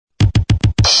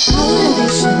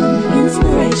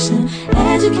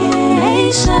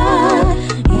education.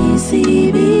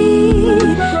 ECB,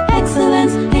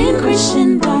 excellence in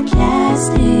Christian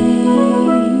broadcasting.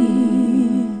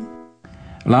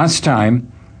 Last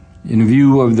time, in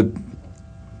view of the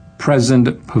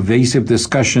present pervasive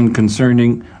discussion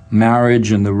concerning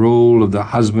marriage and the role of the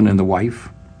husband and the wife,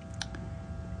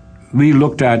 we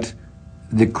looked at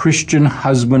the Christian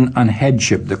husband and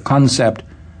headship, the concept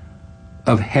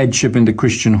of headship in the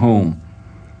Christian home.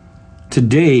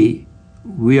 Today,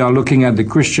 we are looking at the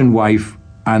Christian wife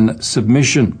and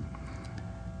submission.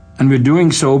 And we're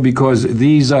doing so because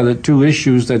these are the two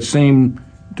issues that seem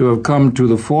to have come to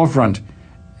the forefront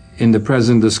in the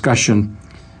present discussion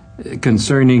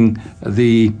concerning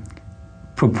the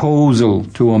proposal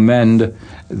to amend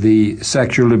the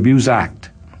Sexual Abuse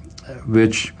Act,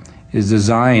 which is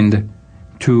designed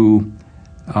to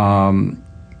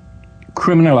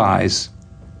criminalize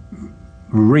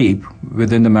rape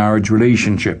within the marriage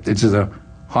relationship. This is a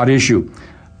hot issue.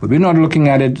 But we're not looking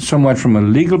at it so much from a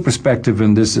legal perspective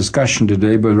in this discussion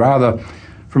today, but rather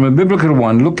from a biblical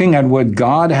one, looking at what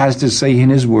God has to say in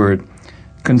His Word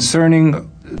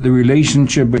concerning the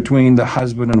relationship between the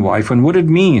husband and wife and what it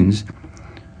means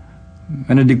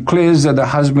when it declares that the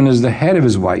husband is the head of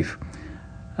his wife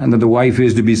and that the wife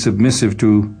is to be submissive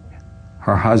to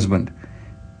her husband.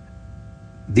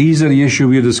 These are the issues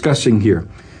we are discussing here.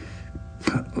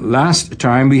 Last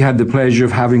time we had the pleasure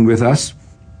of having with us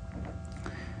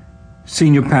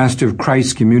Senior Pastor of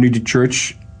Christ Community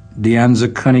Church,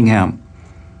 Deanza Cunningham.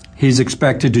 He's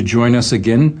expected to join us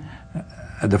again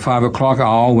at the 5 o'clock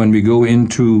hour when we go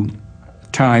into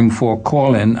time for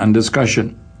call-in and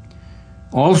discussion.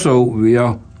 Also, we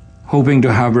are hoping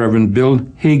to have Reverend Bill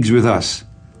Higgs with us.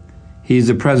 He's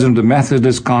the president of the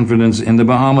Methodist Conference in the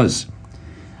Bahamas,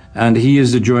 and he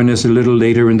is to join us a little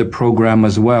later in the program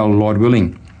as well, Lord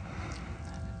willing.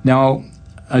 Now,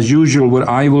 as usual, what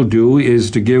I will do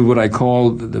is to give what I call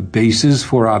the basis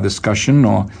for our discussion,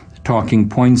 or talking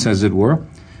points, as it were,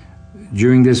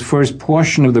 during this first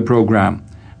portion of the program.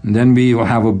 And then we will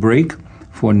have a break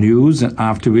for news,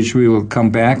 after which we will come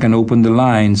back and open the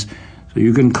lines so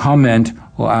you can comment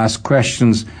or ask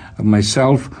questions of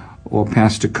myself or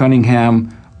Pastor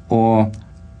Cunningham or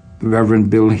Reverend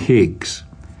Bill Higgs.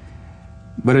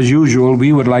 But as usual,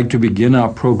 we would like to begin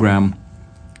our program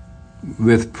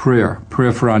with prayer.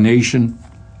 Prayer for our nation,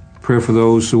 prayer for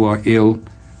those who are ill,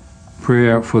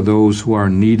 prayer for those who are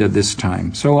in need at this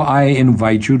time. So I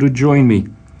invite you to join me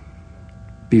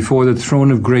before the throne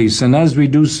of grace. And as we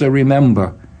do so,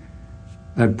 remember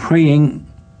that praying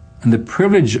and the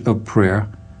privilege of prayer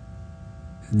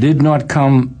did not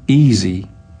come easy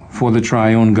for the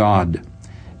triune God.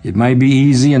 It might be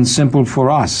easy and simple for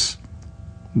us,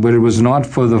 but it was not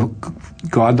for the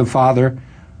God the Father,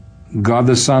 God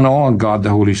the Son, or God the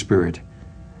Holy Spirit.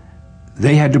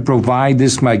 They had to provide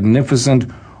this magnificent,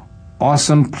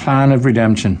 awesome plan of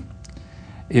redemption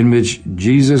in which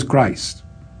Jesus Christ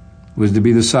was to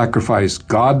be the sacrifice.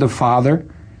 God the Father,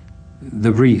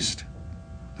 the priest.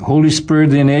 The Holy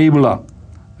Spirit, the enabler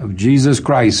of Jesus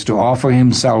Christ to offer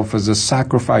Himself as a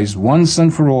sacrifice once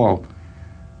and for all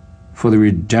for the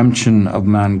redemption of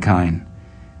mankind.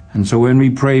 And so when we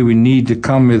pray, we need to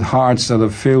come with hearts that are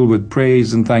filled with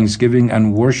praise and thanksgiving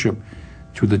and worship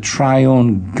to the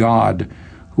triune God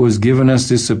who has given us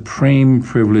this supreme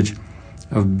privilege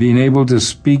of being able to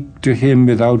speak to Him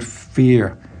without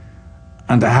fear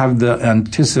and to have the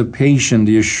anticipation,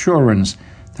 the assurance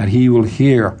that He will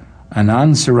hear and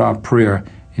answer our prayer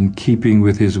in keeping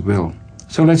with His will.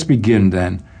 So let's begin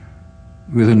then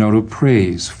with a note of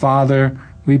praise. Father,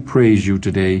 we praise You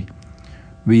today.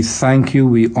 We thank You,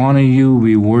 we honor You,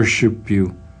 we worship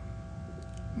You.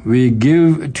 We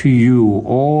give to You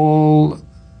all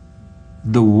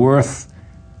the worth,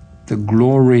 the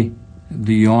glory,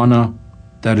 the honor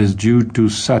that is due to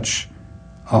such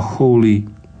a holy,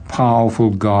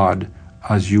 powerful God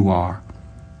as You are.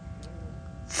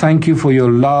 Thank You for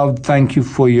Your love. Thank You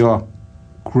for Your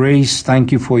grace.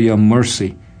 Thank You for Your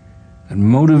mercy that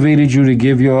motivated You to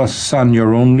give Your Son,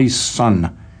 Your only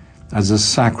Son, as a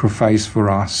sacrifice for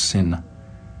our sin.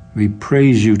 We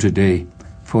praise You today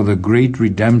for the great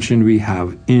redemption we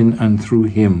have in and through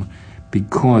Him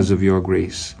because of Your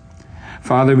grace.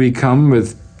 Father, we come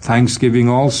with thanksgiving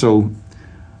also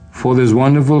for this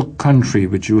wonderful country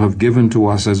which You have given to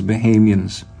us as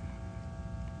Bahamians.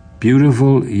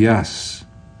 Beautiful, yes.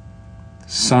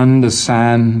 Sun, the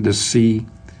sand, the sea,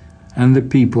 and the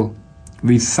people.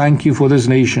 We thank You for this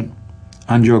nation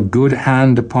and Your good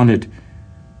hand upon it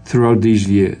throughout these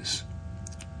years.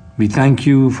 We thank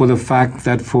You for the fact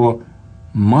that for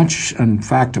much, in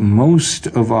fact, most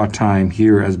of our time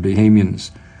here as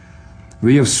Bahamians,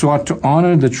 We have sought to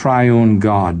honor the triune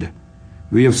God.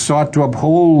 We have sought to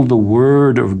uphold the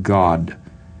Word of God.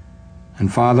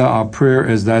 And Father, our prayer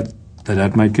is that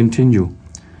might continue,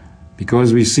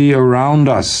 because we see around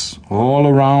us, all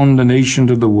around the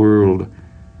nations of the world,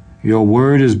 your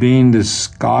Word is being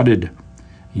discarded.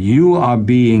 You are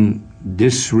being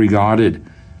disregarded.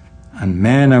 And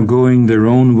men are going their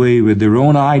own way with their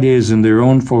own ideas and their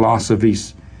own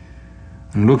philosophies,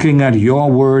 and looking at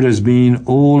your Word as being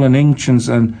old and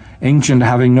ancient,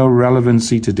 having no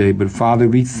relevancy today. But Father,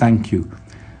 we thank you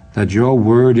that your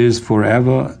Word is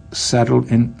forever settled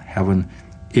in heaven.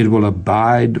 It will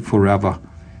abide forever.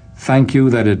 Thank you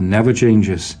that it never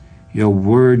changes. Your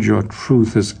Word, your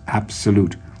truth is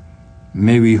absolute.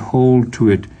 May we hold to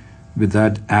it with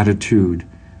that attitude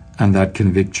and that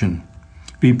conviction.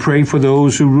 We pray for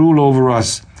those who rule over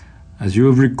us, as you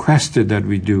have requested that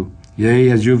we do, yea,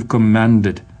 as you have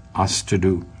commanded us to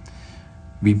do.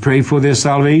 We pray for their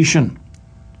salvation,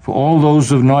 for all those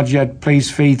who have not yet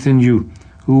placed faith in you,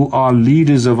 who are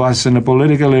leaders of us in the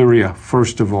political area,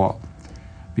 first of all.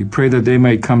 We pray that they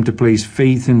might come to place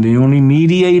faith in the only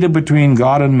mediator between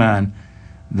God and man,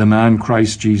 the man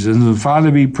Christ Jesus. And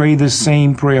Father, we pray the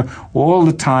same prayer all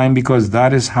the time, because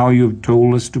that is how you have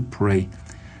told us to pray.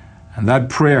 And that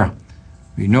prayer,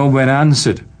 we know when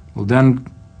answered, will then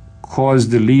cause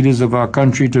the leaders of our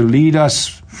country to lead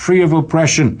us free of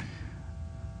oppression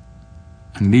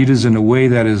and lead us in a way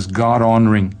that is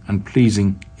God-honoring and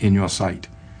pleasing in your sight.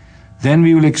 Then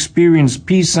we will experience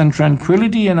peace and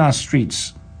tranquility in our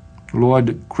streets.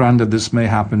 Lord, grant that this may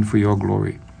happen for your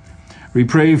glory. We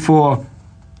pray for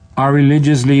our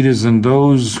religious leaders and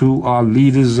those who are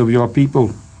leaders of your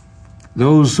people,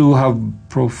 those who have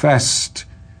professed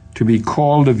to be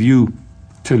called of you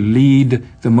to lead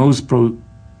the most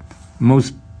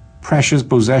precious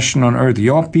possession on earth,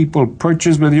 your people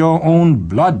purchased with your own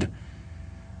blood.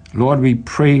 Lord, we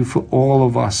pray for all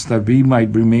of us that we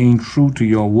might remain true to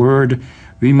your word.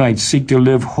 We might seek to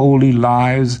live holy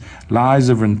lives, lives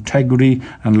of integrity,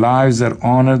 and lives that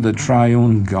honor the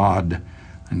triune God.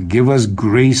 And give us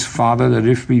grace, Father, that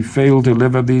if we fail to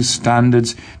live up these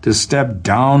standards, to step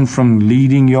down from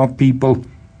leading your people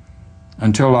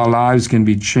until our lives can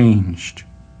be changed.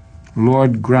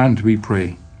 Lord, grant, we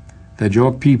pray, that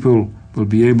your people will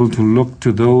be able to look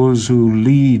to those who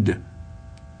lead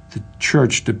the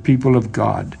church, the people of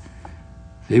God.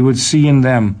 They would see in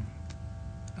them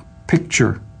a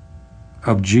picture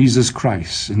of Jesus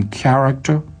Christ in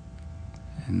character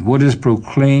and what is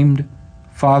proclaimed.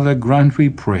 Father, grant, we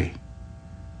pray,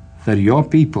 that your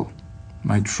people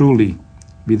might truly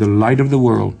be the light of the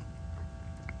world,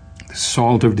 the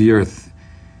salt of the earth,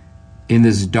 in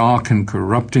this dark and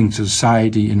corrupting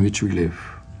society in which we live.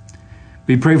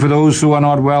 We pray for those who are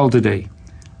not well today.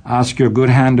 Ask your good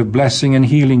hand of blessing and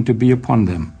healing to be upon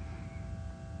them.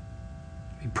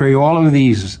 We pray all of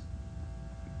these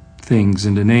things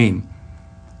in the name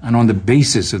and on the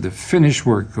basis of the finished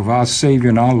work of our Savior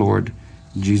and our Lord,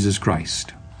 Jesus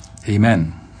Christ.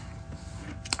 Amen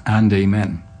and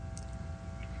amen.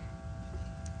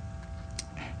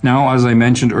 Now, as I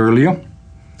mentioned earlier,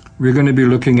 we're going to be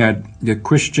looking at the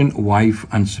Christian wife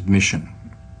and submission.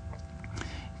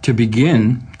 To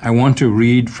begin, I want to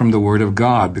read from the Word of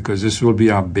God, because this will be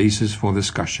our basis for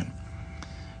discussion.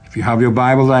 If you have your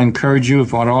Bible, I encourage you,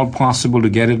 if at all possible, to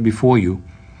get it before you,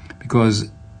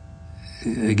 because,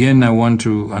 again, I want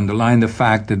to underline the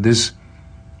fact that this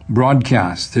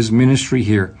broadcast, this ministry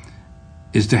here,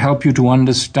 is to help you to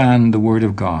understand the Word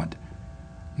of God,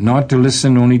 not to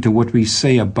listen only to what we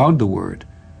say about the Word,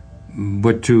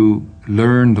 but to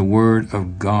learn the Word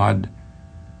of God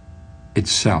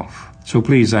itself. So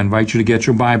please, I invite you to get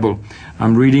your Bible.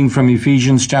 I'm reading from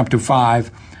Ephesians chapter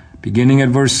 5, beginning at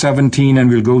verse 17, and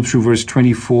we'll go through verse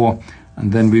 24,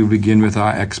 and then we'll begin with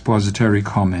our expository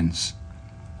comments.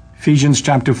 Ephesians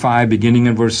chapter 5, beginning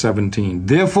at verse 17.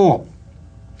 Therefore,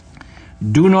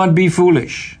 do not be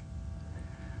foolish,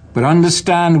 but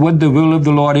understand what the will of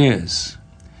the Lord is.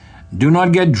 Do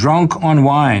not get drunk on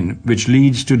wine, which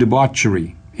leads to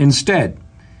debauchery. Instead,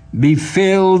 be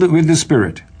filled with the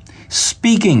Spirit,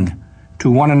 speaking to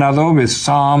one another with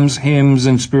psalms, hymns,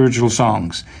 and spiritual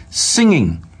songs,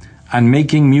 singing and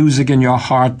making music in your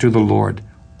heart to the Lord,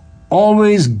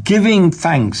 always giving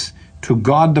thanks to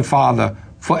God the Father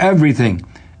for everything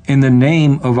in the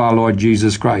name of our Lord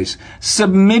Jesus Christ,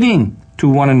 submitting to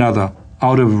one another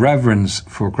out of reverence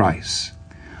for Christ.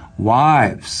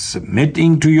 Wives,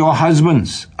 submitting to your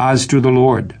husbands as to the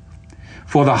Lord.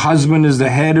 For the husband is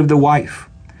the head of the wife,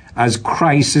 as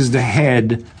Christ is the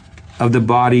head of the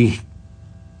body,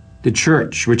 the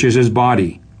church, which is his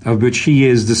body, of which he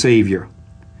is the Savior.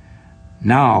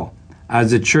 Now,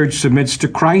 As the church submits to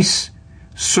Christ,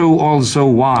 so also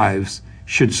wives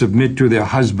should submit to their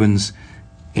husbands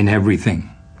in everything.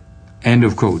 End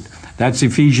of quote. That's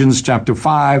Ephesians chapter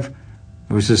 5,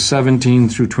 verses 17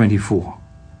 through 24.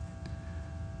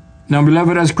 Now,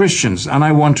 beloved, as Christians, and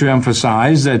I want to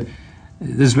emphasize that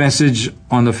this message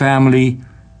on the family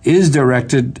is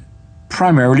directed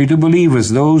primarily to believers,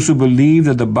 those who believe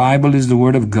that the Bible is the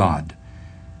Word of God.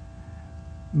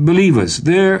 Believers,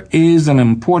 there is an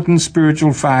important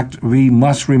spiritual fact we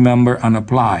must remember and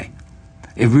apply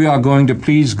if we are going to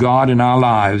please God in our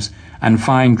lives and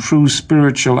find true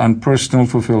spiritual and personal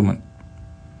fulfillment.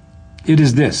 It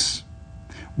is this: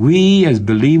 we as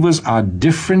believers are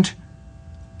different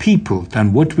people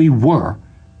than what we were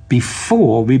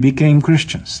before we became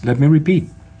Christians. Let me repeat.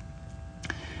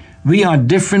 We are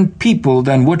different people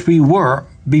than what we were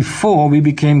before we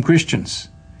became Christians.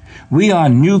 We are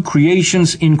new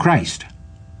creations in Christ.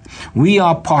 We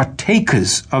are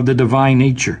partakers of the divine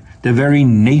nature, the very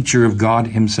nature of God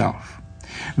Himself.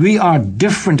 We are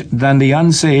different than the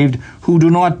unsaved who do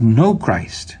not know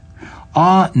Christ.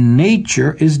 Our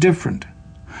nature is different.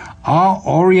 Our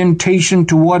orientation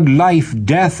toward life,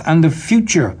 death, and the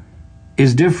future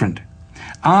is different.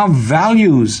 Our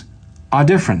values are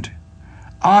different.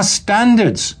 Our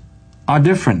standards are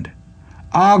different.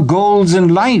 Our goals in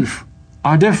life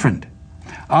are different.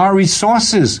 Our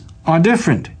resources are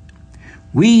different.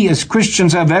 We as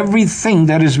Christians have everything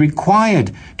that is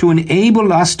required to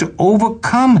enable us to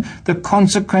overcome the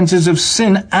consequences of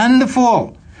sin and the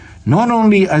fall, not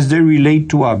only as they relate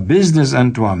to our business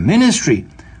and to our ministry,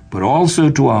 but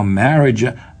also to our marriage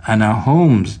and our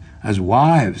homes, as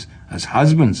wives, as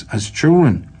husbands, as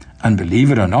children, and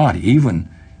believe it or not, even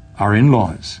our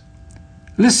in-laws.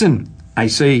 Listen, I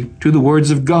say, to the words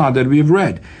of God that we have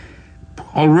read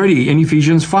already in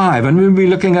Ephesians 5, and we'll be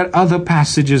looking at other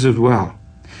passages as well.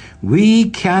 We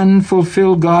can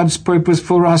fulfill God's purpose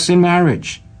for us in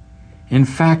marriage. In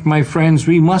fact, my friends,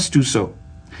 we must do so.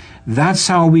 That's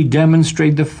how we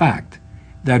demonstrate the fact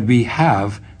that we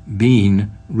have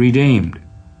been redeemed.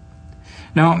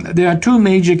 Now, there are two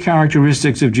major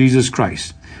characteristics of Jesus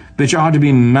Christ which are to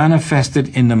be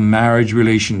manifested in the marriage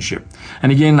relationship.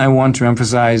 And again, I want to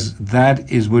emphasize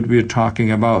that is what we're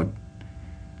talking about.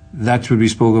 That's what we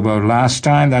spoke about last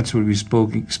time. That's what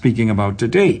we're speaking about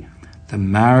today. The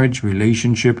marriage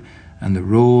relationship and the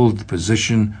role, the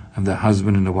position of the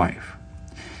husband and the wife.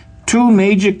 Two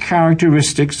major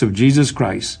characteristics of Jesus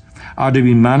Christ are to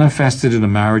be manifested in a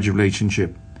marriage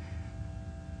relationship.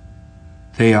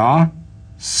 They are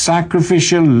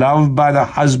sacrificial love by the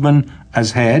husband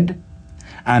as head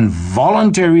and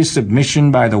voluntary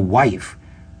submission by the wife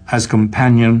as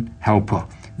companion helper.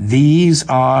 These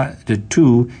are the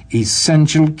two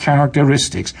essential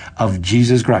characteristics of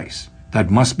Jesus Christ that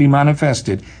must be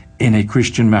manifested in a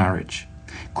Christian marriage.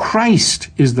 Christ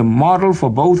is the model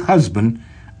for both husband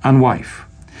and wife.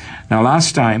 Now,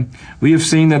 last time, we have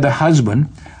seen that the husband,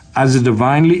 as the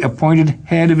divinely appointed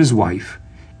head of his wife,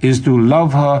 is to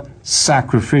love her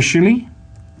sacrificially,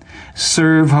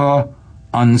 serve her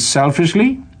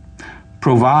unselfishly,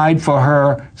 provide for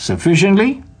her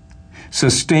sufficiently,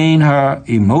 sustain her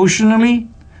emotionally,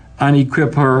 and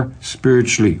equip her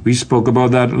spiritually. We spoke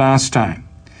about that last time.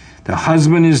 The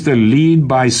husband is to lead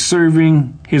by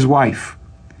serving his wife,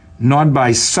 not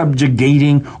by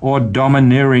subjugating or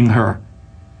domineering her.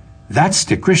 That's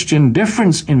the Christian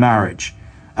difference in marriage,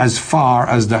 as far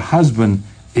as the husband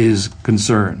is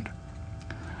concerned.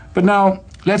 But now,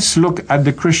 let's look at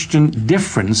the Christian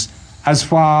difference as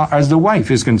far as the wife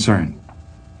is concerned.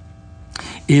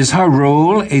 Is her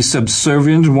role a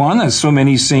subservient one, as so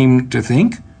many seem to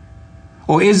think?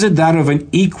 Or is it that of an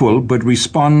equal but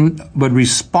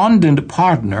respondent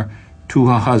partner to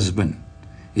her husband?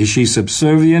 Is she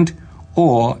subservient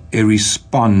or a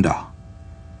responder?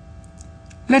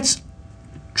 Let's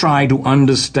try to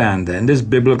understand then this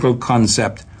biblical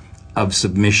concept of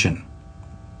submission.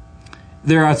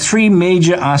 There are three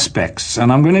major aspects,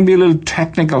 and I'm going to be a little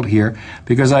technical here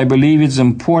because I believe it's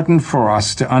important for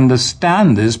us to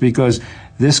understand this because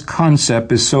this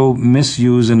concept is so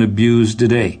misused and abused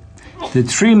today. The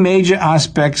three major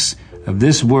aspects of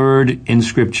this word in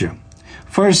Scripture.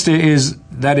 First is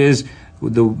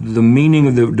the meaning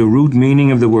of the root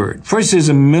meaning of the word. First is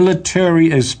a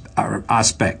military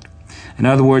aspect. In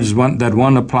other words,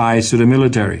 one applies to the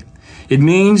military. It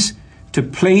means to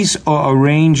place or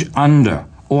arrange under,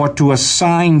 or to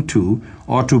assign to,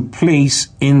 or to place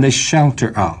in the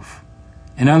shelter of.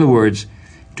 In other words,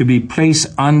 to be placed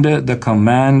under the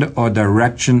command or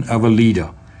direction of a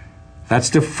leader. That's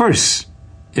the first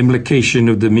implication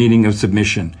of the meaning of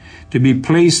submission. To be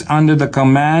placed under the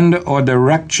command or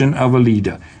direction of a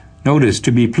leader. Notice,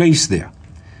 to be placed there.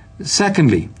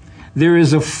 Secondly, there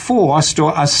is a forced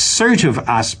or assertive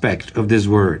aspect of this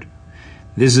word.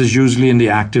 This is usually in the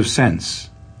active sense.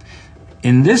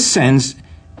 In this sense,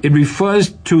 it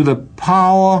refers to the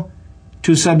power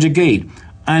to subjugate.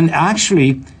 And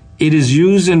actually, it is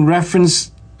used in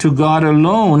reference to God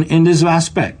alone in this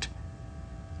aspect.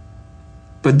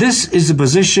 But this is the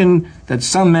position that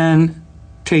some men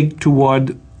take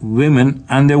toward women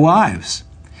and their wives.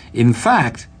 In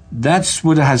fact, that's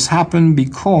what has happened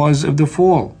because of the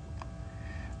fall.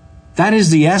 That is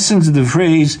the essence of the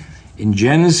phrase in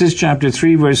Genesis chapter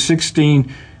 3, verse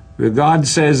 16, where God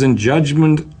says, in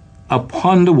judgment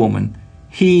upon the woman,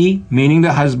 he, meaning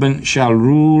the husband, shall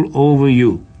rule over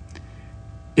you.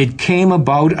 It came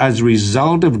about as a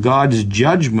result of God's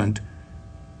judgment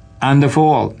and the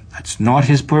fall. That's not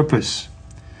his purpose.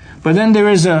 But then there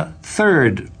is a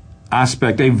third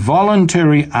aspect, a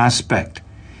voluntary aspect.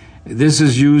 This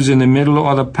is used in the middle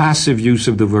or the passive use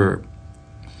of the verb.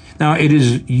 Now, it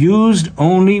is used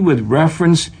only with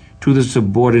reference to the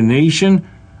subordination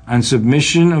and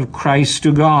submission of Christ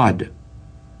to God.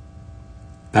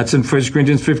 That's in 1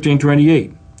 Corinthians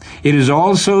 15:28. It is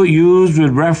also used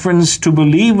with reference to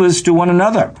believers to one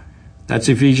another. That's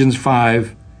Ephesians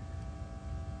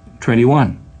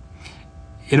 5:21.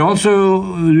 It also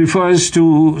refers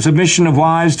to submission of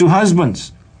wives to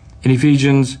husbands in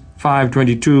Ephesians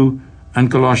 5:22 and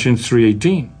Colossians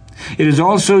 3:18. It is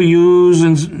also used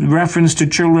in reference to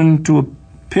children to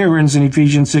parents in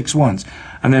Ephesians 6:1.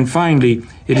 And then finally,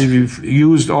 it is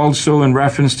used also in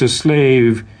reference to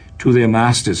slave to their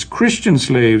masters, Christian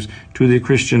slaves to their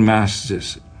Christian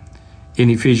masters in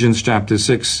Ephesians chapter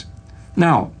 6.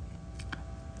 Now,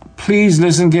 please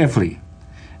listen carefully.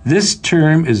 This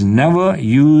term is never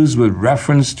used with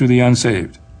reference to the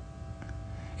unsaved.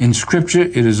 In Scripture,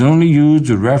 it is only used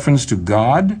with reference to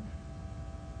God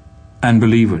and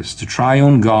believers, the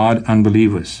triune God and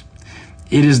believers.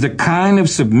 It is the kind of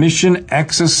submission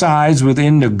exercised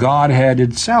within the Godhead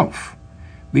itself.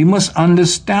 We must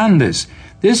understand this.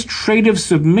 This trait of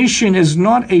submission is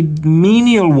not a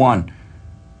menial one.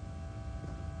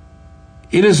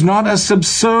 It is not a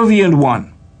subservient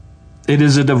one. It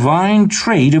is a divine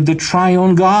trait of the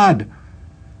triune God.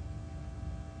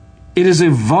 It is a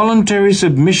voluntary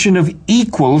submission of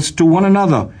equals to one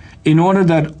another in order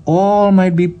that all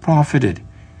might be profited.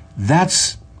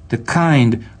 That's the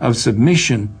kind of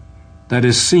submission that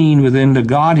is seen within the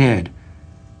Godhead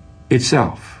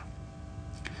itself.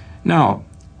 Now,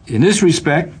 in this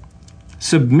respect,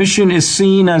 submission is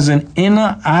seen as an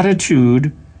inner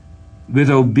attitude with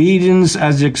obedience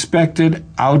as the expected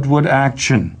outward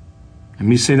action. Let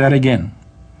me say that again.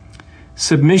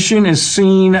 Submission is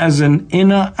seen as an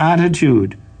inner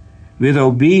attitude with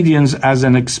obedience as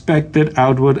an expected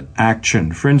outward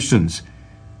action. For instance,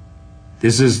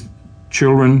 this is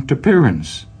children to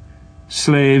parents,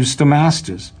 slaves to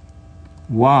masters,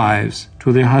 wives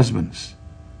to their husbands.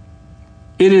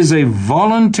 It is a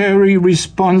voluntary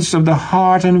response of the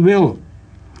heart and will,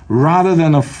 rather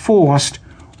than a forced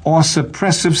or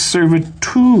suppressive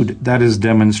servitude that is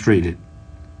demonstrated.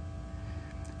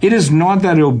 It is not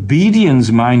that obedience,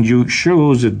 mind you,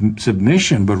 shows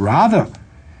submission, but rather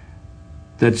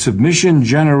that submission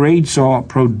generates or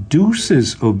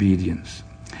produces obedience.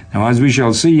 Now, as we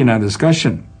shall see in our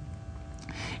discussion,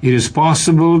 it is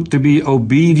possible to be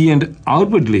obedient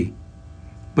outwardly,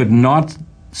 but not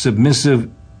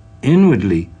submissive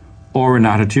inwardly or in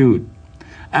attitude.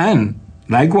 And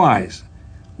likewise,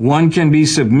 one can be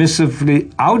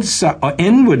submissively outside or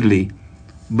inwardly,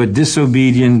 but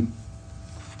disobedient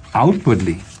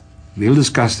outwardly. We'll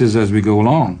discuss this as we go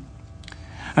along.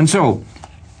 And so,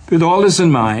 with all this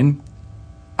in mind,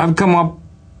 I've come up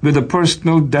with a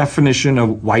personal definition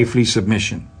of wifely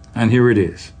submission. And here it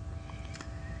is.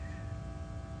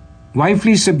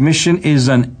 Wifely submission is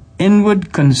an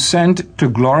inward consent to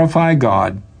glorify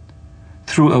God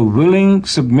through a willing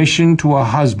submission to a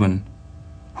husband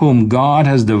whom God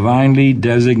has divinely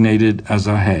designated as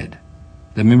a head.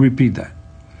 Let me repeat that.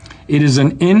 It is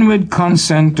an inward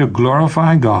consent to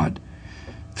glorify God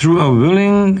through a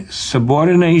willing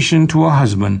subordination to a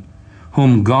husband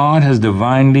whom God has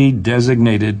divinely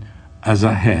designated as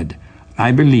a head.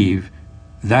 I believe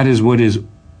that is what his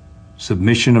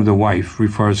submission of the wife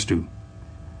refers to.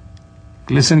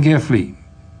 Listen carefully.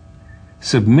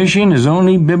 Submission is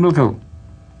only biblical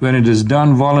when it is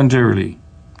done voluntarily,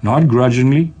 not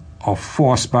grudgingly or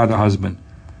forced by the husband.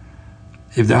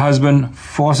 If the husband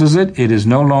forces it, it is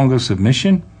no longer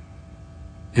submission,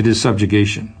 it is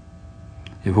subjugation.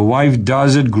 If a wife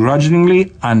does it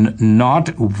grudgingly and not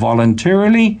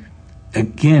voluntarily,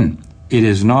 again, it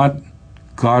is not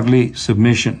godly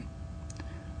submission.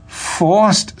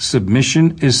 Forced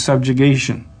submission is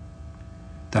subjugation.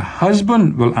 The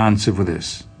husband will answer for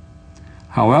this.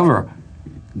 However,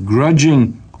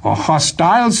 grudging or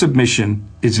hostile submission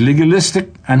is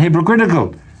legalistic and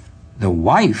hypocritical. The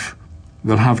wife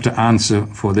will have to answer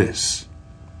for this.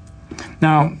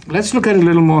 Now, let's look at it a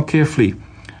little more carefully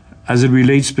as it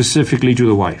relates specifically to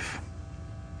the wife.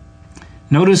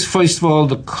 Notice, first of all,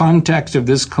 the context of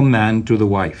this command to the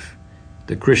wife,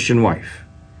 the Christian wife.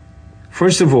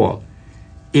 First of all,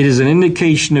 it is an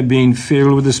indication of being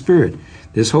filled with the Spirit.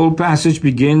 This whole passage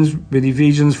begins with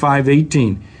Ephesians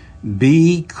 5:18.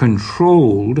 Be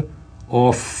controlled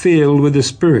or filled with the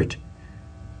Spirit.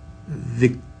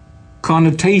 The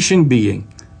connotation being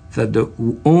that the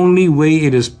only way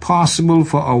it is possible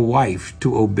for a wife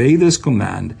to obey this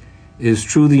command is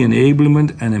through the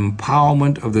enablement and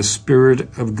empowerment of the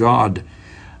Spirit of God.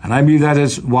 And I believe that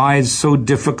is why it's so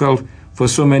difficult for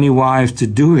so many wives to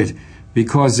do it,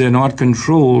 because they're not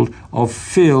controlled or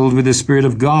filled with the Spirit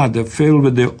of God. They're filled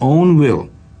with their own will,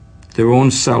 their own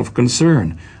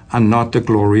self-concern, and not the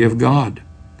glory of God.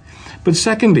 But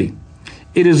secondly,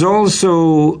 it is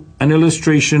also an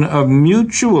illustration of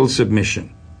mutual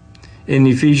submission. In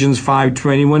Ephesians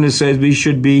 5:21, it says we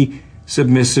should be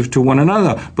submissive to one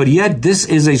another. But yet this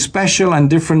is a special and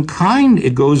different kind.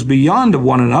 It goes beyond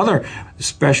one another.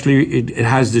 Especially it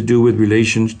has to do with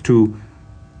relations to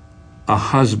a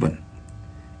husband.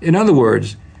 In other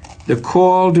words, the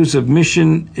call to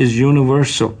submission is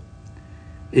universal.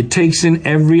 It takes in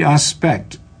every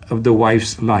aspect of the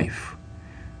wife's life.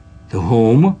 The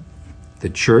home, the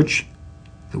church,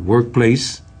 the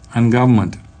workplace, and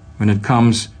government when it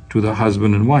comes to the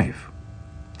husband and wife.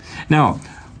 Now,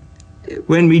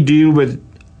 when we deal with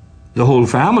the whole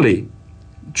family,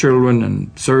 children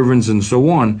and servants and so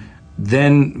on,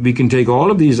 then we can take all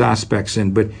of these aspects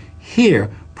in. But here,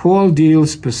 Paul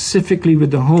deals specifically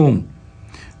with the home,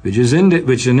 which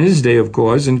in his day, of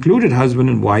course, included husband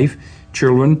and wife,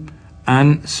 children,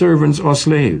 and servants or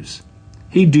slaves.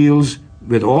 He deals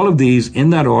with all of these in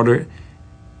that order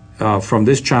from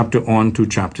this chapter on to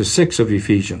chapter 6 of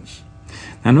Ephesians.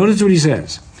 Now notice what he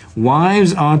says.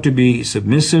 Wives are to be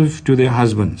submissive to their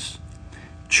husbands,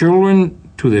 children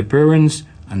to their parents,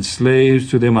 and slaves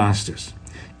to their masters.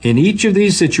 In each of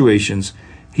these situations,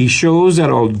 he shows that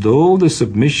although the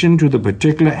submission to the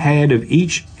particular head of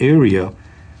each area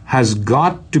has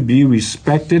got to be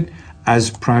respected as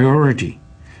priority,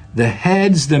 the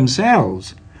heads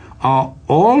themselves are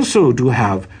also to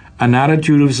have an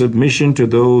attitude of submission to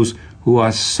those who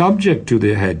are subject to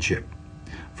their headship.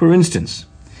 For instance,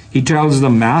 he tells the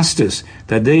masters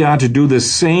that they are to do the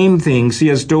same things he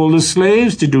has told the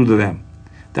slaves to do to them.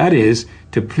 That is,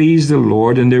 to please the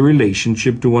Lord in their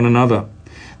relationship to one another.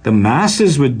 The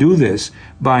masters would do this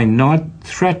by not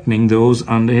threatening those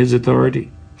under his authority.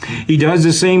 He does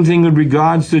the same thing with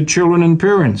regards to children and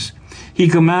parents. He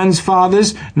commands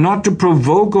fathers not to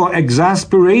provoke or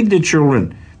exasperate their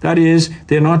children. That is,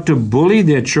 they're not to bully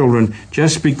their children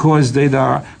just because they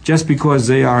are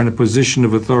in a position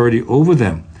of authority over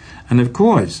them. And of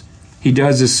course, he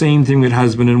does the same thing with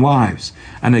husband and wives.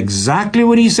 And exactly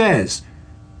what he says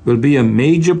will be a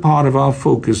major part of our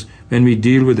focus when we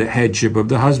deal with the headship of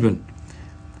the husband.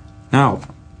 Now,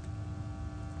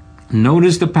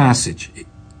 notice the passage.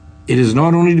 It is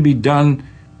not only to be done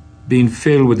being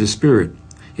filled with the Spirit,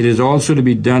 it is also to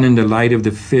be done in the light of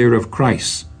the fear of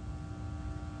Christ.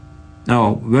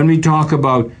 Now, when we talk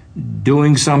about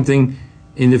doing something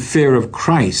in the fear of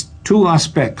Christ, two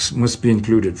aspects must be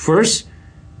included. First,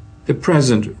 the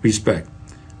present respect.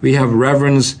 We have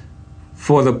reverence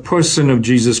for the person of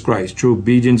Jesus Christ through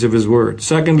obedience of his word.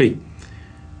 Secondly,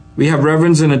 we have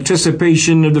reverence and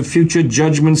anticipation of the future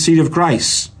judgment seat of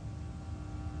Christ.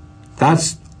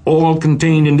 That's all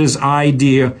contained in this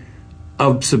idea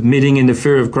of submitting in the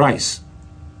fear of Christ.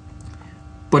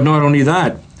 But not only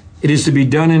that, it is to be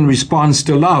done in response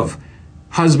to love.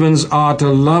 Husbands are to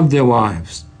love their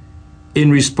wives.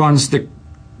 In response, the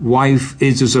wife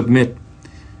is to submit.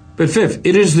 But fifth,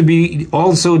 it is to be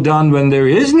also done when there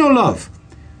is no love.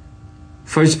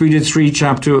 1 Peter 3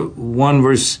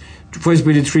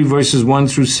 verses 1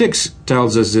 through 6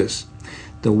 tells us this.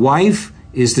 The wife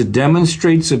is to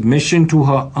demonstrate submission to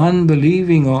her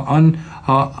unbelieving or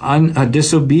her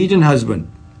disobedient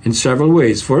husband in several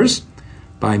ways. First,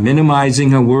 by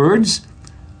minimizing her words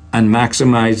and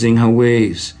maximizing her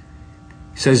ways.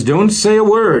 He says, don't say a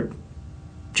word,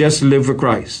 just live for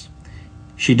Christ.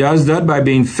 She does that by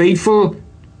being faithful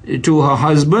to her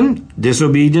husband,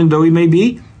 disobedient though he may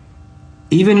be,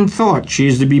 Even in thought, she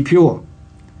is to be pure.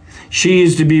 She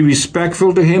is to be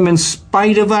respectful to him in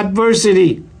spite of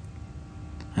adversity.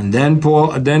 And then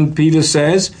Peter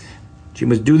says she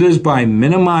must do this by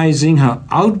minimizing her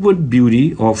outward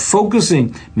beauty, or focus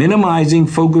on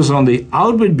the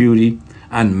outward beauty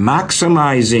and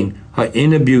maximizing her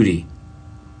inner beauty.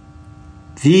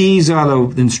 These are the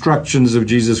instructions of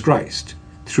Jesus Christ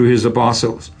through his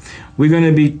apostles. We're going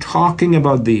to be talking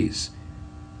about these.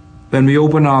 When we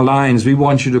open our lines, we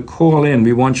want you to call in.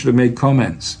 We want you to make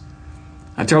comments.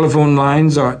 Our telephone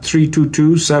lines are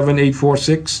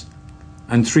 322-7846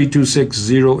 and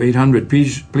 326-0800.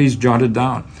 Please jot it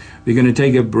down. We're going to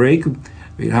take a break.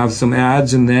 We'll have some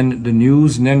ads and then the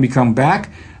news, and then we come back.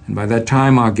 And by that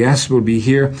time, our guests will be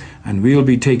here, and we'll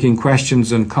be taking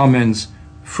questions and comments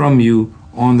from you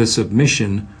on the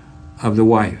submission of the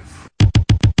wife.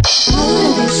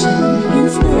 Motivation,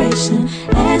 inspiration,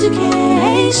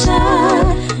 education,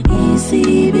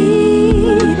 ECB,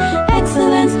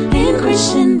 excellence in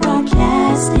Christian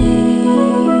broadcasting.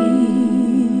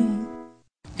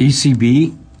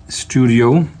 ECB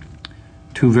studio,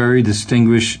 two very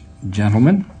distinguished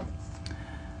gentlemen.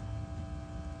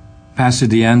 Pastor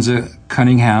Deanza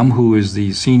Cunningham, who is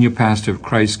the senior pastor of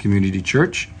Christ Community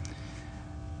Church.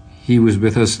 He was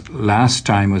with us last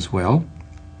time as well.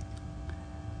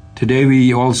 Today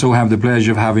we also have the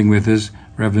pleasure of having with us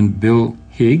Reverend Bill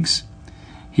Higgs.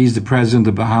 He's the president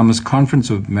of the Bahamas Conference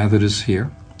of Methodists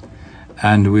here,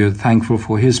 and we're thankful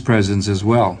for his presence as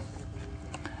well.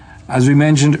 As we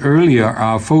mentioned earlier,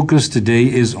 our focus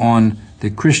today is on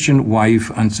the Christian wife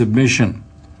and submission.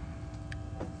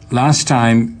 Last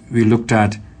time we looked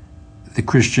at the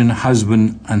Christian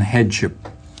husband and headship.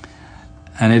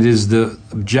 And it is the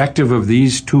objective of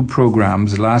these two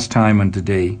programs, last time and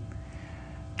today,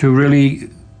 to really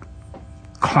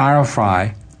clarify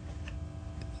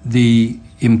the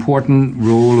important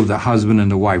role of the husband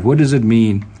and the wife. What does it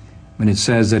mean when it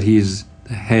says that he is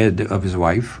the head of his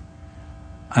wife?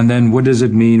 And then what does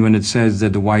it mean when it says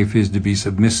that the wife is to be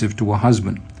submissive to her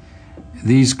husband?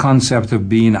 These concepts have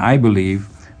been, I believe,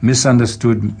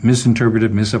 misunderstood,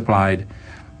 misinterpreted, misapplied,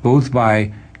 both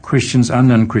by Christians and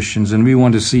non-Christians, and we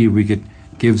want to see if we could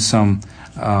give some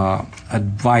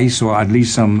advice or at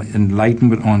least some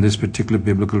enlightenment on this particular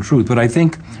biblical truth. But I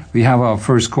think we have our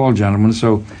first call, gentlemen,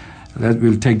 so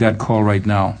we'll take that call right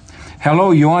now.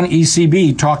 Hello, you're on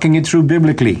ECB, talking it through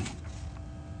biblically.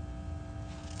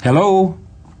 Hello?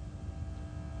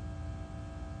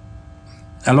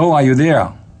 Hello, are you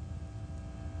there?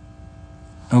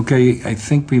 Okay, I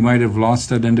think we might have lost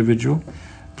that individual.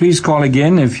 Please call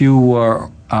again if you were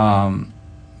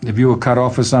cut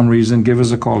off for some reason. Give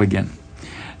us a call again.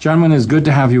 Gentlemen, it's good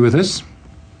to have you with us.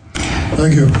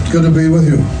 Thank you. It's good to be with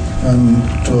you. And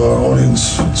to our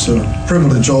audience, it's a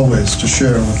privilege always to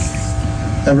share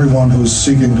with everyone who's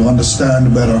seeking to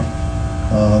understand better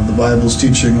the Bible's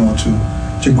teaching or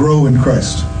to grow in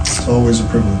Christ. It's always a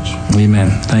privilege. Amen.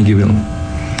 Thank you, Bill.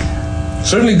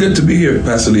 Certainly good to be here,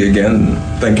 Pastor Lee, again.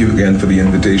 Thank you again for the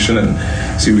invitation, and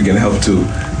see if we can help to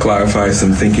clarify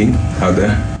some thinking out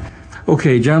there.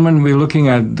 Okay, gentlemen, we're looking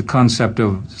at the concept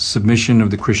of submission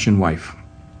of the Christian wife.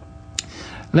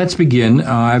 Let's begin.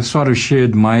 I've sort of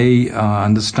shared my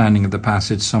understanding of the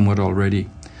passage somewhat already,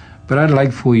 but I'd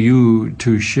like for you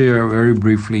to share very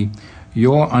briefly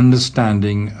your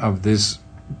understanding of this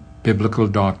biblical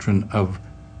doctrine of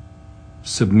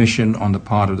submission on the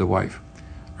part of the wife.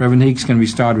 Reverend Higgs, can we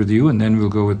start with you, and then we'll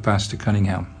go with Pastor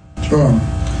Cunningham? Sure.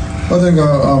 I think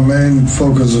our main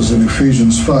focus is in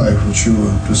Ephesians 5, which you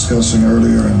were discussing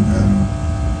earlier,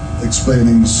 and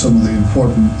explaining some of the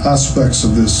important aspects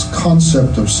of this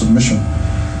concept of submission.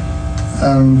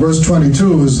 And verse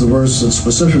 22 is the verse that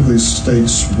specifically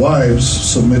states, "Wives,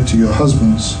 submit to your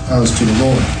husbands as to the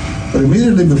Lord." But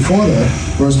immediately before that,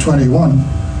 verse 21,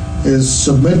 is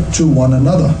submit to one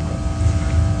another.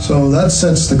 So that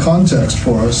sets the context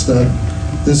for us that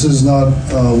this is not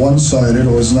one-sided,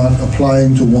 or is not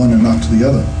applying to one and not to the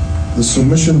other. The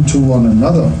submission to one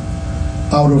another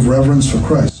out of reverence for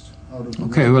Christ.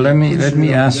 Okay, well, let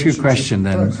me ask you a question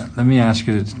then. Let me ask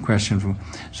you a question.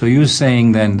 So you're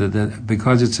saying then that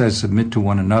because it says submit to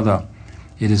one another,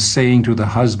 it is saying to the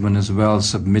husband as well,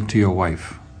 submit to your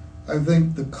wife. I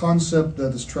think the concept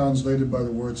that is translated by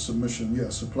the word submission,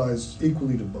 yes, applies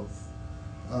equally to both.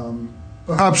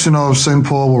 Perhaps, if St.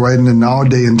 Paul were writing in our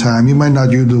day and time, he might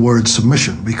not use the word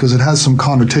submission because it has some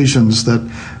connotations that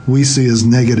we see as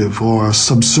negative or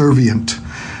subservient.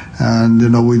 And,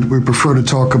 we prefer to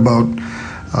talk about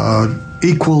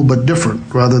equal but different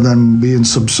rather than being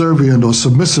subservient or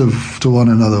submissive to one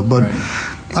another. But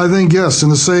I think, yes, in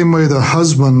the same way the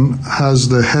husband has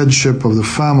the headship of the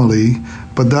family,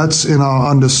 but that's in our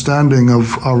understanding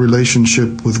of our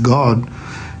relationship with God.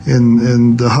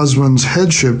 In the husband's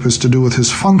headship is to do with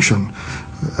his function.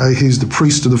 He's the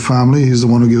priest of the family. He's the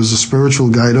one who gives the spiritual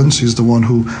guidance. He's the one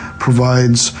who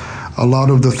provides a lot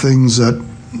of the things that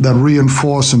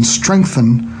reinforce and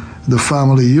strengthen the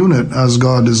family unit as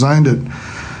God designed it.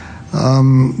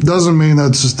 Doesn't mean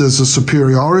that there's a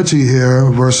superiority here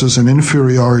versus an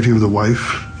inferiority of the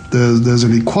wife. There's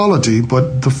an equality,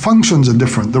 but the functions are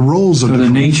different. The roles are different.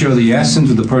 So the nature or the essence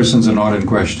of the persons are not in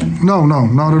question? No,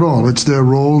 not at all. It's their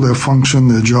role, their function,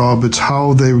 their job. It's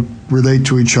how they relate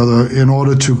to each other in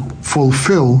order to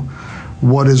fulfill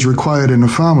what is required in a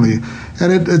family.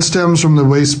 And it stems from the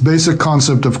basic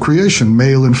concept of creation,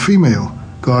 male and female.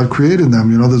 God created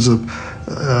them. There's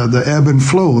the ebb and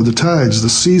flow of the tides, the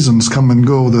seasons come and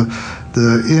go, the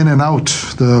in and out,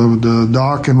 the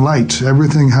dark and light.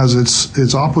 Everything has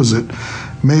its opposite.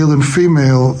 Male and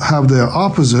female have their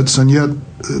opposites, and yet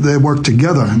they work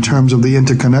together in terms of the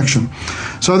interconnection.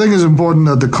 So I think it's important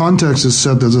that the context is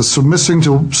set as a submitting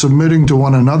to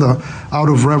one another out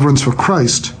of reverence for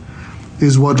Christ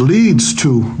is what leads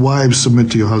to wives submit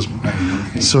to your husband.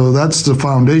 Okay. So that's the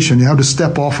foundation. You have to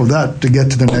step off of that to get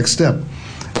to the next step.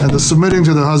 And the submitting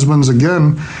to the husbands,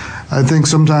 again, I think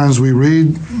sometimes we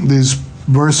read these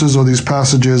verses or these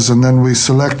passages and then we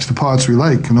select the parts we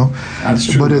like, That's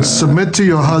true. But it's submit to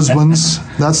your husbands.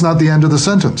 That's not the end of the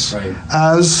sentence. Right.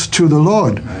 As to the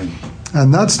Lord. Right.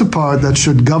 And that's the part that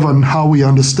should govern how we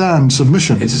understand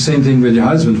submission. It's the same thing with your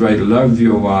husbands, right? Love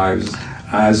your wives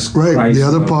as Christ. Right. The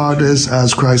other part is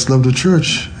as Christ loved the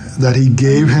church, that he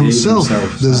gave himself.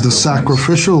 There's the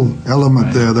sacrificial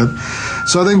element there.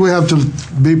 So I think we have to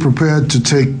be prepared to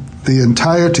take the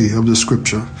entirety of the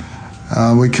Scripture.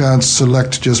 We can't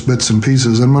select just bits and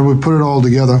pieces. And when we put it all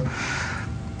together,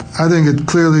 I think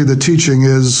clearly the teaching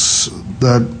is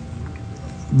that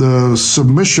the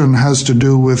submission has to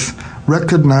do with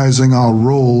recognizing our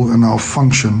role and our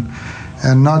function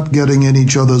and not getting in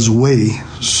each other's way,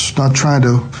 not trying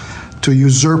to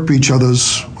usurp each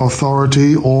other's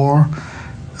authority or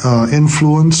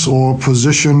influence or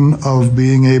position of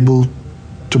being able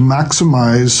to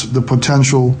maximize the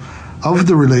potential of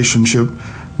the relationship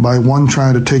by one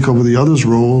trying to take over the other's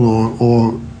role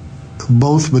or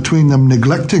both between them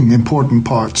neglecting important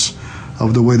parts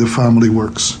of the way the family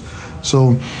works.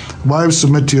 So wives,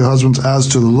 submit to your husbands as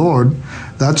to the Lord.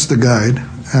 That's the guide.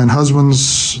 And the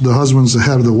husband's the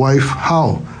head of the wife.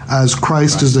 How? As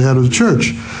Christ is the head of the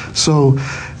church. So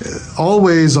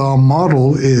always our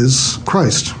model is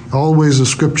Christ. Always the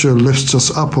Scripture lifts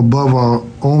us up above our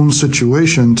own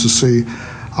situation to say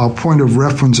our point of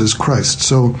reference is Christ.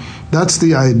 So that's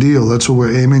the ideal. That's what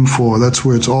we're aiming for. That's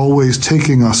where it's always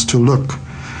taking us to look.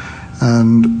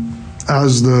 And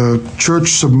as the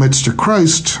church submits to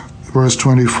Christ, verse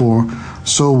 24,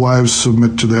 so wives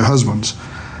submit to their husbands.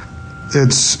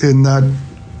 It's in that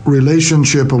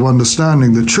relationship of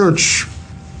understanding the church,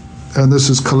 and this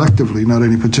is collectively, not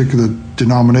any particular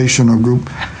denomination or group,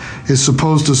 is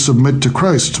supposed to submit to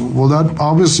Christ. Well, that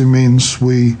obviously means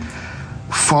we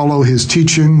follow his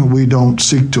teaching. We don't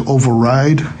seek to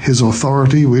override his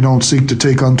authority. We don't seek to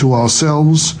take unto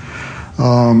ourselves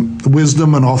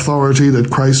wisdom and authority that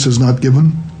Christ has not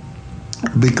given.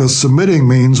 Because submitting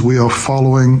means we are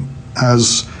following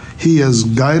as he has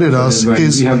guided us, right.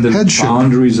 his we have the headship.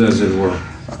 Boundaries, as it were.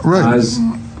 Right. As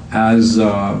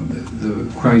the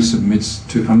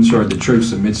church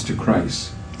submits to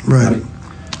Christ. Right.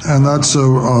 And that's a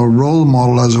role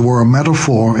model, as it were, a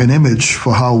metaphor, an image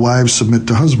for how wives submit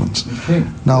to husbands. Okay.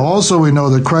 Now, also we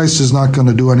know that Christ is not going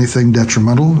to do anything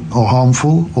detrimental or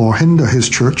harmful or hinder his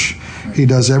church. Right. He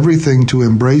does everything to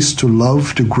embrace, to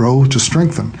love, to grow, to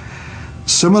strengthen.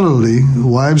 Similarly,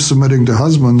 wives submitting to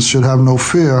husbands should have no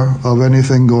fear of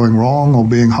anything going wrong or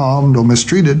being harmed or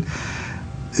mistreated.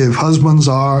 If husbands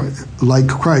are like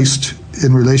Christ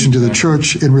in relation to the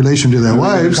church, in relation to their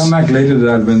wives. We'll come back later to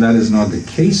that when that is not the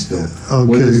case, though. Okay.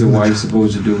 What is the wife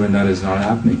supposed to do when that is not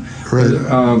happening? Right.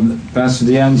 Pastor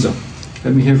Dianza,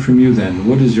 let me hear from you then.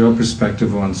 What is your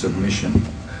perspective on submission?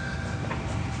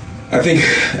 I think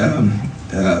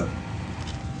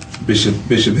Bishop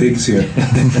Higgs here.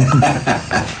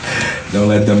 Don't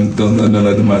let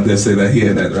them out there say that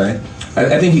hear that, right?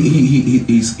 I think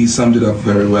he summed it up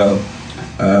very well.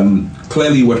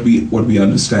 Clearly, what we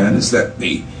understand is that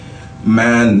the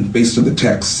man, based on the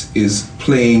text, is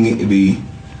playing the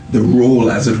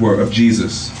role, as it were, of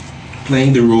Jesus,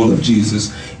 playing the role of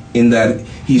Jesus, in that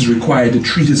he's required to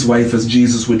treat his wife as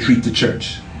Jesus would treat the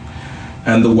church,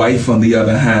 and the wife, on the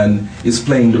other hand, is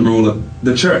playing the role of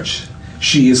the church,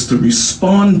 she is to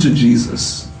respond to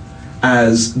Jesus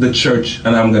as the church,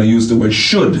 and I'm going to use the word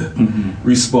should,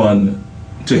 respond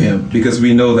to him, because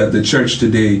we know that the church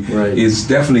today is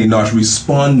definitely not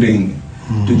responding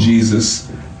to Jesus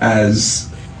as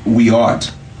we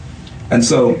ought. And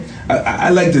so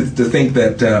I like to think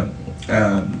that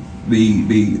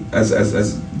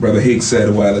as Brother Higgs said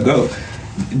a while ago,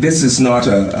 this is not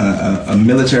a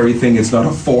military thing. It's not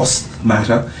a forced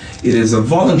matter. It is a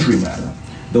voluntary matter.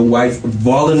 The wife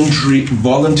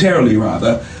voluntarily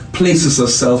places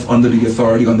herself under the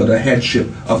authority, under the headship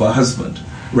of her husband,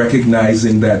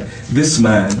 recognizing that this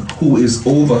man who is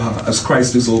over her, as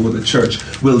Christ is over the church,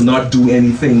 will not do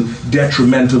anything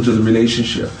detrimental to the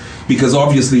relationship. Because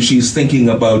obviously she's thinking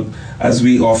about, as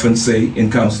we often say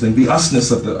in counseling, the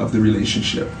usness of the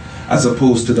relationship, as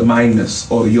opposed to the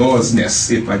mineness or the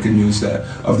yoursness, if I can use that,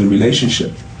 of the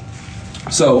relationship.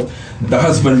 So the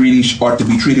husband really ought to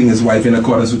be treating his wife in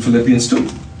accordance with Philippians 2.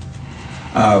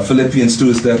 Philippians 2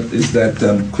 is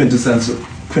that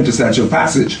quintessential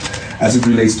passage as it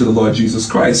relates to the Lord Jesus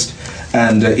Christ.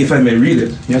 And if I may read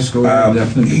it. Yes, go ahead,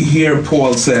 definitely. Here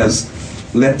Paul says,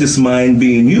 "Let this mind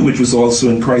be in you, which was also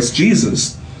in Christ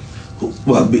Jesus."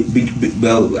 Well,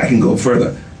 I can go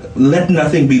further. "Let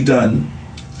nothing be done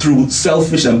through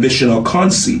selfish ambition or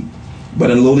conceit,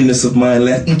 but in lowliness of mind,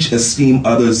 let each esteem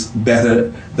others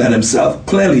better than himself."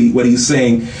 Clearly, what he's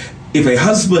saying, if a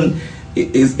husband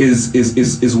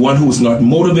is one who is not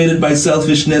motivated by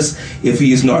selfishness, if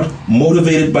he is not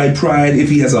motivated by pride, if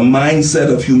he has a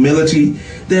mindset of humility,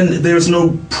 then there's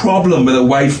no problem with a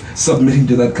wife submitting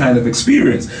to that kind of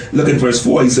experience. Look at verse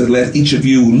 4. He says, "Let each of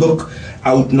you look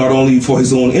out not only for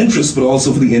his own interests, but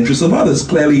also for the interests of others."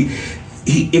 Clearly,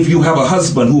 if you have a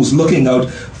husband who's looking out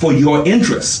for your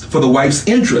interest, for the wife's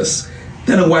interests,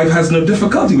 then a wife has no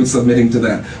difficulty with submitting to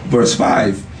that. Verse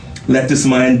 5. "Let this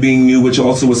mind be in you, which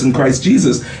also was in Christ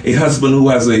Jesus." A husband who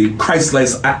has a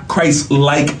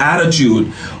Christ-like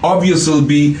attitude obviously will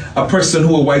be a person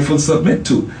who a wife will submit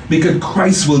to, because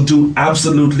Christ will do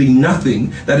absolutely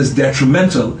nothing that is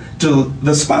detrimental to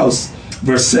the spouse.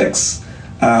 Verse 6,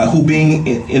 "Who being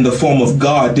in the form of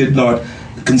God did not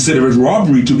consider it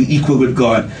robbery to be equal with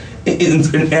God."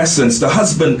 In essence, the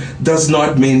husband does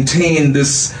not maintain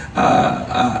this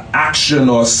action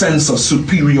or sense of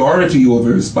superiority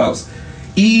over his spouse.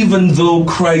 Even though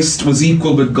Christ was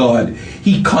equal with God,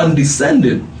 he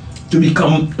condescended to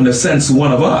become, in a sense,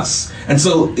 one of us. And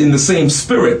so, in the same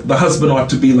spirit, the husband ought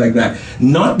to be like that.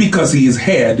 Not because he is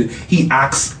head, he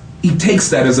takes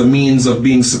that as a means of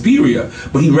being superior,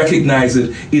 but he recognizes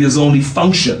it is only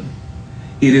function.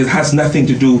 It has nothing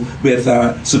to do with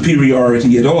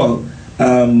superiority at all.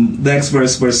 Next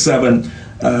verse 7,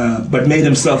 "But made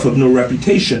himself of no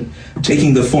reputation,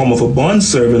 taking the form of a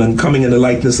bondservant and coming in the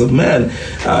likeness of man,"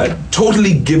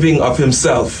 totally giving of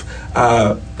himself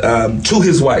to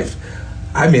his wife.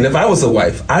 I mean, if I was a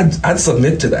wife, I'd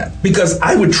submit to that, because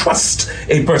I would trust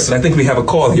a person. I think we have a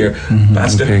call here,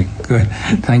 Pastor. Okay, good.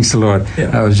 Thanks a lot.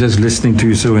 Yeah. I was just listening to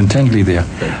you so intently there.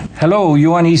 Hello,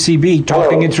 you on ECB,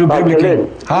 talking it through biblically.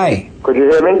 Hi, Could you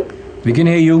hear me? we can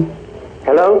hear you.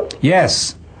 Hello?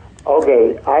 Yes.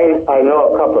 Okay, I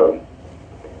know a couple.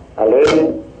 A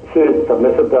lady, she is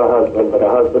submissive to her husband, but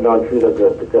her husband don't treat her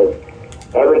good, because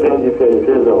everything you say is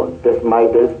his own. This my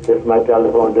my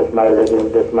telephone, this my radio,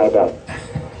 this my that.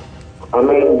 I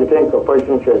mean, you think a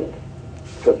person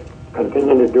should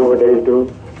continue to do what they do,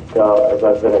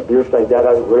 with abuse like that,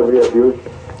 verbal abuse?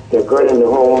 They're good in the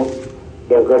home,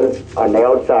 they're good on the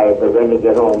outside, but when they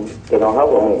get home, they don't have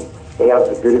a home. They have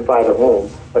to beautify the home,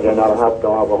 but they don't have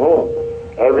a home.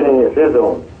 Everything is his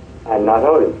own and not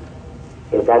hers.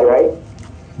 Is that right?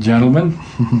 Gentlemen,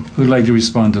 who'd like to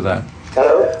respond to that?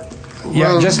 Hello?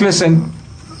 Yeah, Well, just listen.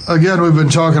 Again, we've been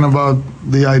talking about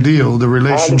the ideal, the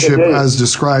relationship as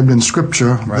described in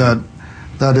Scripture,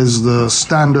 that is the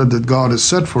standard that God has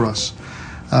set for us.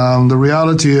 The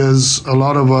reality is, a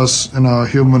lot of us, in our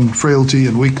human frailty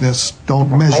and weakness,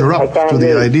 don't measure up to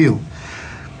the ideal.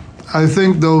 I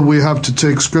think, though, we have to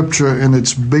take Scripture in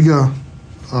its bigger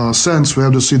sense. We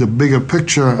have to see the bigger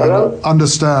picture and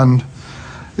understand.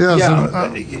 Yes.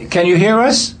 Can you hear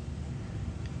us?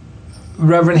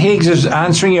 Reverend Higgs is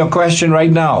answering your question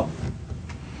right now.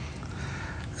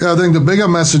 Yeah, I think the bigger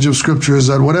message of Scripture is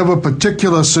that whatever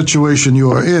particular situation you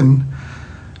are in,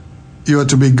 you are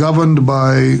to be governed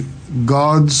by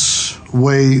God's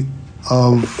way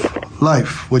of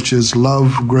life, which is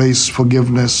love, grace,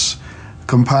 forgiveness,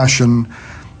 compassion.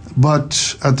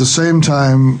 But at the same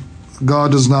time,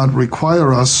 God does not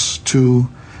require us to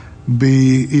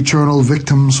be eternal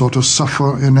victims or to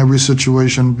suffer in every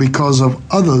situation because of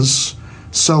others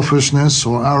selfishness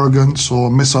or arrogance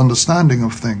or misunderstanding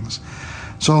of things.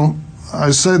 So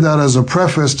I say that as a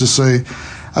preface to say,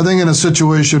 I think in a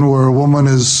situation where a woman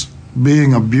is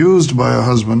being abused by a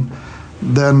husband,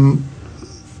 then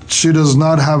she does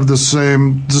not have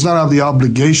the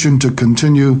obligation to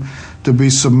continue to be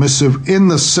submissive, in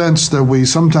the sense that we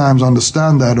sometimes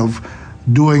understand that of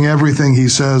doing everything he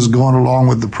says, going along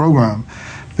with the program.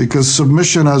 Because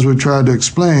submission, as we tried to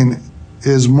explain,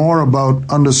 is more about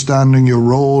understanding your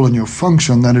role and your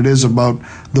function than it is about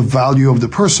the value of the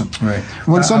person. Right.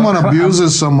 When someone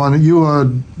abuses someone, you are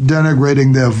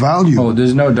denigrating their value. Oh,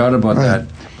 there's no doubt about that.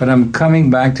 But I'm coming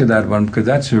back to that one because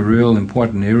that's a real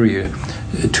important area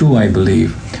too, I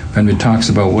believe, when it talks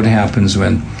about what happens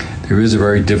when there is a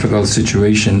very difficult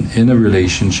situation in a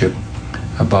relationship,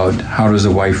 about how does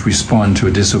a wife respond to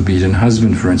a disobedient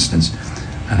husband, for instance,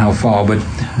 and how far. But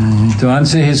to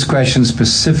answer his question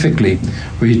specifically,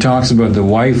 where he talks about the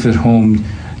wife at home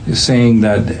saying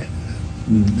that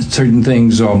certain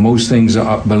things or most things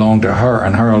belong to her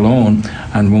and her alone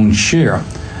and won't share,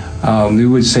 we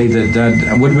would say that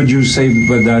what would you say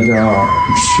about that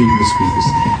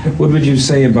what would you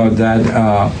say about that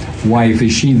wife?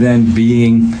 Is she then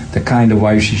being the kind of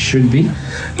wife she should be?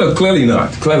 No, clearly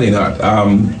not.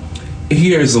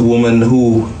 Here is a woman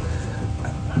who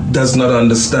does not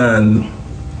understand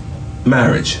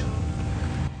marriage.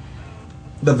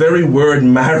 The very word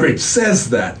marriage says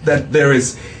that there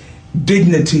is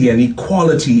dignity and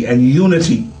equality and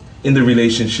unity in the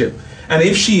relationship. And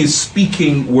if she is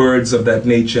speaking words of that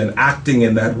nature and acting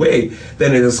in that way,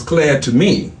 then it is clear to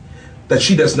me that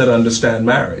she does not understand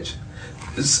marriage.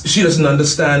 She doesn't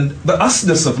understand the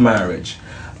usness of marriage.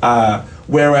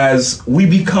 Whereas we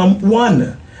become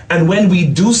one. And when we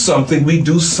do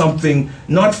something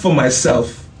not for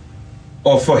myself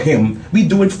or for him. We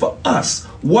do it for us.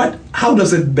 How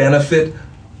does it benefit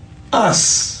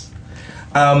us?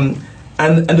 And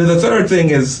the third thing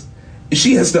is,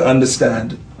 she has to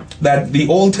understand that the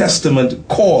Old Testament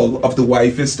call of the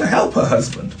wife is to help her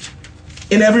husband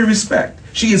in every respect.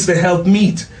 She is to help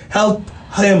him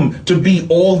to be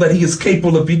all that he is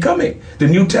capable of becoming. The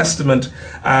New Testament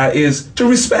is to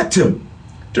respect him.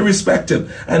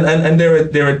 And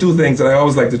there are two things that I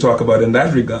always like to talk about in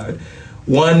that regard.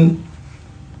 One,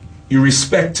 you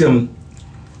respect him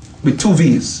with two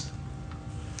V's.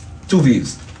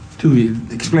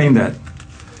 Explain that.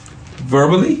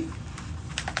 Verbally,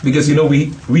 because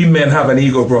we men have an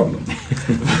ego problem.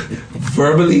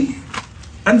 Verbally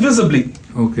and visibly.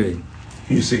 Okay.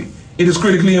 You see, it is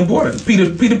critically important.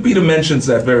 Peter mentions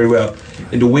that very well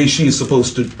in the way she is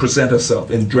supposed to present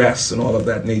herself in dress and all of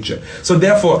that nature. So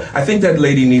therefore, I think that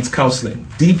lady needs counseling,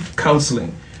 deep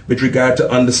counseling, with regard to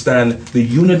understand the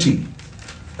unity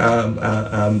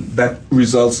that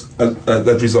results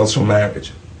from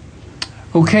marriage.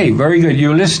 Okay, very good.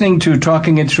 You're listening to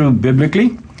Talking It Through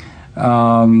Biblically.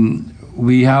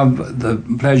 We have the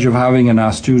pleasure of having in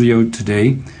our studio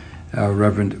today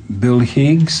Reverend Bill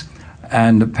Higgs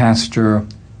and Pastor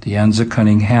Deanza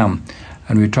Cunningham.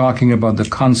 And we're talking about the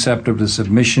concept of the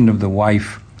submission of the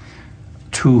wife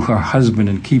to her husband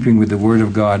in keeping with the Word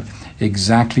of God,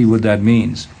 exactly what that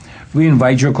means. We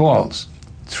invite your calls.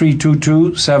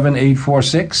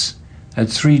 322-7846.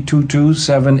 That's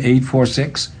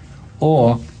 322-7846.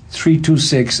 Or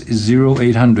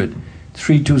 326-0800.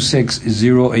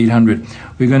 326-0800.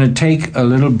 We're going to take a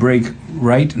little break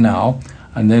right now,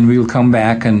 and then we'll come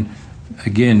back, and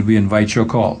again, we invite your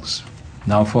calls.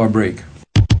 Now for a break.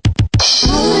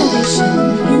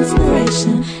 Motivation,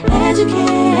 inspiration,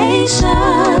 education,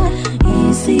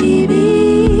 ECB,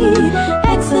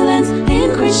 excellence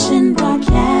in Christian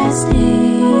broadcasting.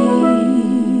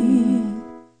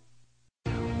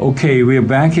 Okay, we're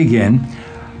back again.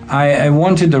 I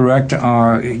want to direct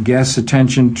our guests'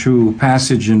 attention to a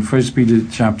passage in 1 Peter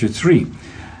chapter 3.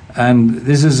 And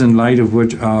this is in light of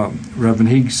what Reverend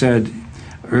Higgs said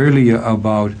earlier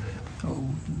about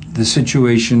the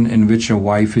situation in which a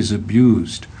wife is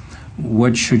abused.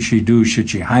 What should she do?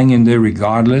 Should she hang in there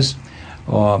regardless?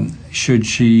 Or should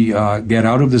she get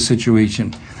out of the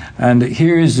situation? And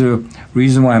here is the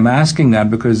reason why I'm asking that,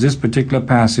 because this particular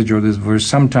passage or this verse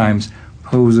sometimes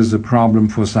poses a problem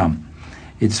for some.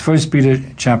 It's 1 Peter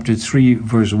chapter 3,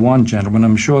 verse 1, gentlemen.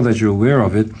 I'm sure that you're aware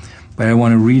of it, but I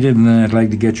want to read it and then I'd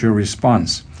like to get your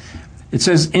response. It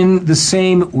says, "In the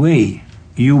same way,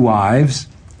 you wives."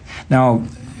 Now,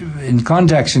 in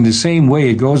context, in the same way,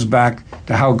 it goes back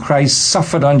to how Christ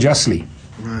suffered unjustly.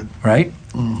 Right?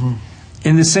 Mm-hmm.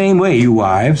 "In the same way, you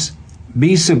wives,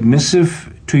 be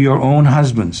submissive to your own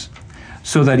husbands,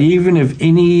 so that even if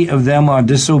any of them are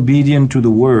disobedient to the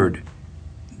word,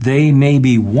 they may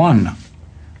be won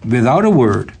without a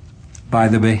word by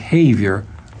the behavior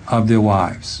of their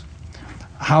wives.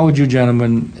 How would you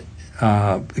gentlemen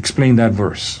explain that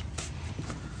verse?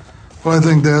 Well, I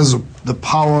think there's the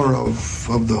power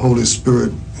of the Holy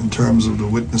Spirit in terms of the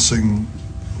witnessing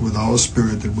with our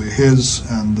spirit that we're His,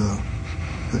 and the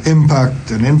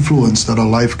impact and influence that a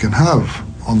life can have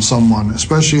on someone,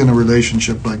 especially in a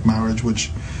relationship like marriage,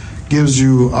 which gives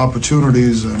you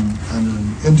opportunities and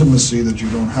an intimacy that you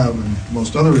don't have in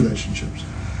most other relationships.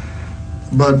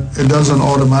 But it doesn't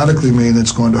automatically mean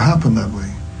it's going to happen that way.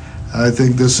 I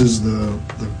think this is the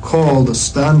call, the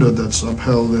standard that's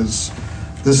upheld is,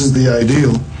 this is the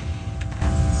ideal.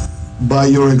 By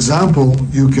your example,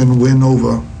 you can win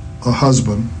over a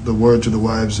husband. The word to the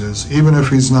wives is, even if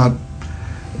he's not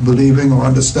believing or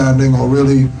understanding or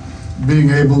really being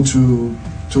able to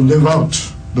live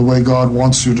out the way God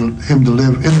wants him to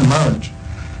live in the marriage.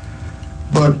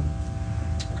 But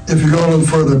if you go a little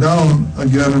further down,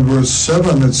 again in verse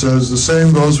 7, it says, the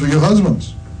same goes for your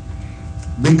husbands.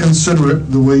 Be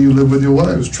considerate the way you live with your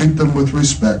wives. Treat them with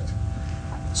respect.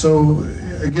 So,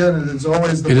 again, it's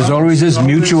always the... It is always this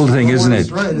mutual thing, isn't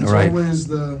it? Right. It's right. always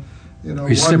the,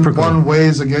 reciprocal. One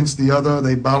weighs against the other.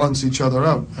 They balance each other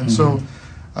out. And so,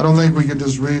 I don't think we can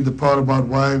just read the part about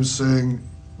wives saying,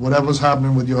 whatever's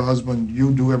happening with your husband,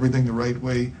 you do everything the right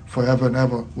way forever and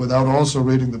ever, without also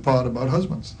reading the part about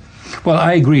husbands. Well,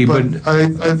 I agree, but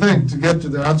I think, to get to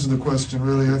the answer to the question,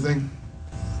 really, I think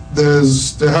there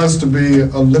has to be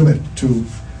a limit to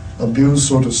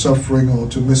abuse or to suffering or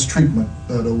to mistreatment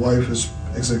that a wife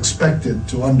is expected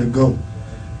to undergo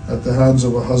at the hands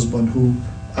of a husband who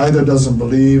either doesn't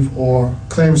believe or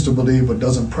claims to believe but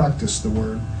doesn't practice the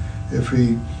word. If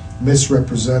he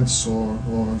misrepresents or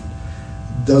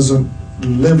doesn't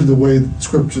live the way the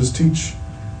scriptures teach.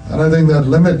 And I think that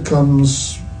limit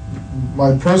comes,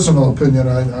 my personal opinion,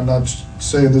 I'm not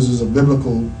saying this is a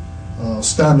biblical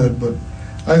standard, but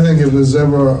I think if there's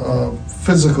ever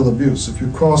physical abuse, if you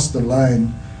cross the line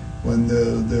when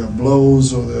there are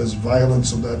blows or there's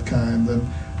violence of that kind,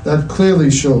 then that clearly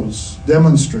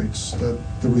demonstrates that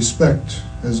the respect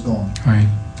is gone. right.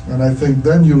 And I think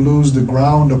then you lose the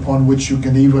ground upon which you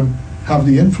can even have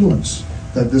the influence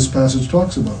that this passage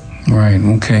talks about. Right,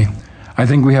 okay. I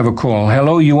think we have a call.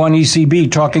 Hello, you on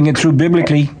ECB, talking it through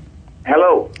biblically.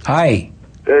 Hello. Hi.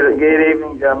 Good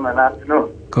evening, gentlemen.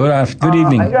 Afternoon. Good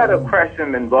evening. I got a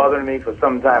question been bothering me for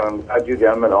some time. I'm glad you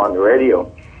gentlemen on the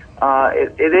radio.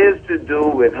 It is to do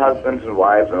with husbands and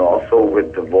wives and also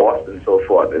with divorce and so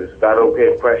forth. Is that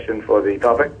okay? Question for the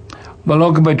topic? Well,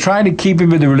 look, but try to keep it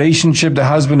with the relationship to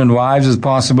husband and wives as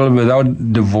possible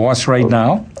without divorce right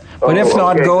now. But if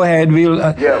not, okay. Go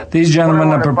ahead. These gentlemen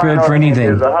are prepared for anything.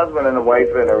 There's a husband and a wife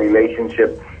in a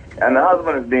relationship, and the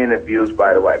husband is being abused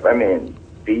by the wife. I mean,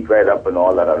 beat right up and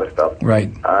all that other stuff.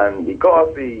 Right. And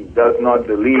because he does not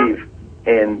believe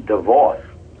in divorce,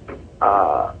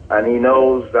 and he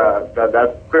knows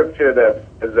that scripture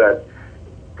that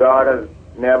God has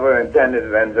never intended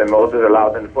it, and Moses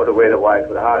allowed him to put away the wife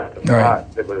with the heart. Right.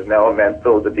 It was never meant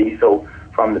so to be so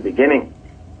from the beginning.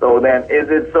 So then, is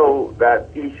it so that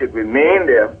he should remain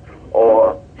there,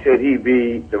 or should he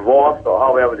be divorced, or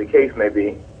however the case may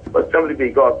be? But simply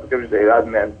because the scripture says that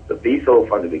meant to be so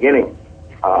from the beginning,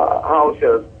 how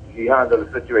should he handle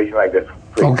a situation like this?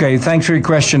 Please? Okay, thanks for your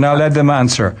question. I'll let them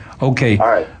answer. Okay. All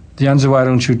right. Dianza, why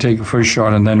don't you take the first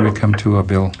shot, and then we come to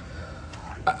Bill.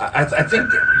 I think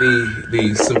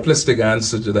the simplistic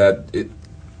answer to that, it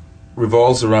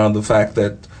revolves around the fact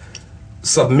that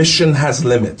submission has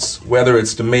limits, whether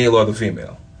it's the male or the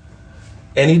female.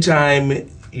 Anytime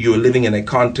you're living in a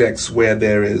context where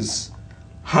there is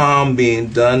harm being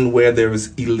done, where there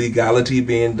is illegality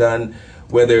being done,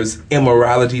 where there's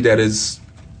immorality that is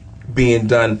being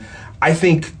done, I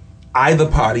think either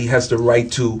party has the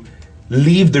right to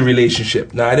leave the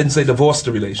relationship. Now, I didn't say divorce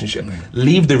the relationship. Right.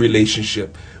 Leave the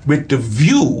relationship with the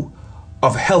view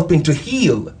of helping to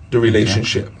heal the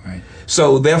relationship. Exactly. Right.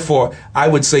 So, therefore, I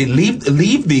would say leave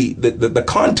the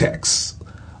context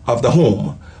of the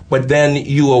home, but then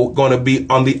you are going to be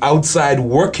on the outside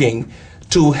working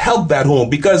to help that home,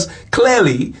 because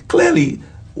clearly,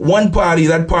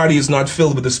 that party is not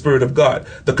filled with the Spirit of God,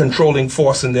 the controlling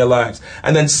force in their lives.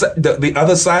 And then the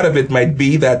other side of it might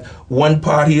be that one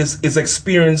party is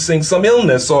experiencing some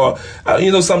illness, or,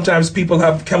 sometimes people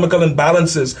have chemical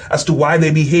imbalances as to why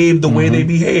they behave the way they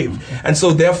behave. And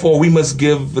so therefore we must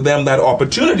give them that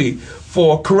opportunity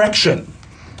for correction.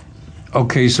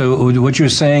 Okay, so what you're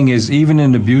saying is even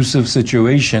in an abusive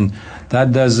situation,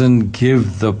 that doesn't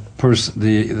give the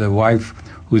wife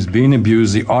who's being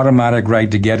abused the automatic right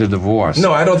to get a divorce.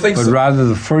 No, I don't think but so. But rather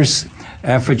the first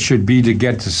effort should be to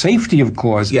get to safety, of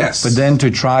course. Yes. But then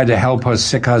to try to help her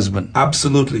sick husband.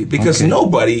 Absolutely. Because Okay.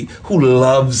 nobody who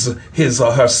loves his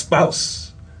or her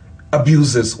spouse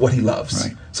abuses what he loves.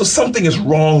 Right. So something is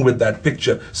wrong with that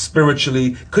picture.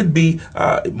 Spiritually, could be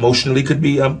emotionally, could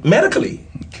be medically.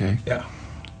 Okay. Yeah.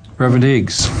 Reverend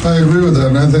Higgs. I agree with that,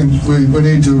 and I think we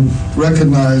need to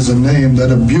recognize and name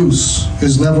that abuse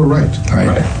is never right.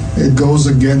 Right. It goes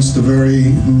against the very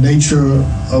nature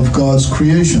of God's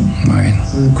creation. Right.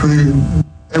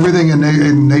 Everything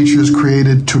in nature is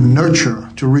created to nurture,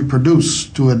 to reproduce,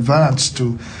 to advance,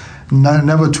 to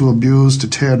never to abuse, to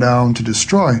tear down, to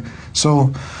destroy.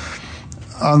 So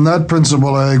on that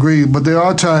principle, I agree. But there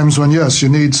are times when, yes, you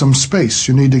need some space.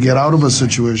 You need to get out of a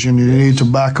situation. You need to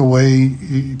back away,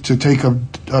 to take a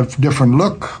different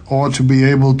look, or to be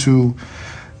able to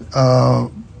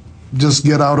just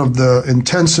get out of the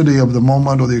intensity of the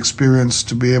moment or the experience,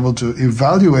 to be able to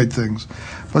evaluate things.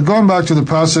 But going back to the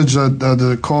passage that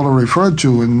the caller referred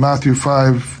to in Matthew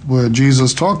 5, where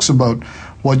Jesus talks about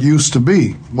what used to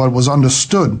be, what was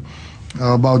understood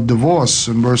about divorce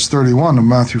in verse 31 of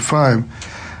Matthew 5,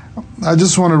 I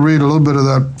just want to read a little bit of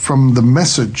that from the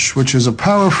Message, which is a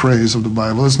paraphrase of the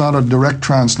Bible. It's not a direct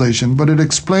translation, but it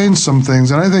explains some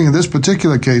things, and I think in this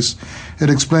particular case, it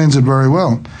explains it very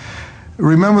well.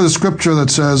 Remember the scripture that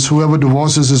says, whoever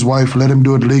divorces his wife, let him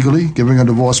do it legally, giving a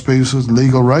divorce papers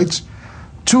legal rights.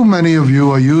 Too many of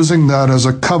you are using that as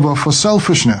a cover for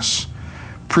selfishness,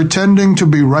 pretending to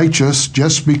be righteous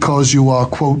just because you are,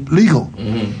 quote, legal.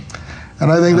 Mm-hmm.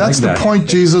 And I think that's the point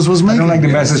Jesus was making. I don't like the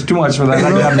message too much, but I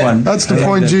like that one. That's the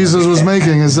point Jesus was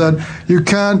making, is that you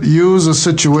can't use a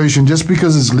situation just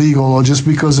because it's legal, or just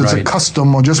because it's a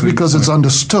custom, or just because it's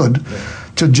understood,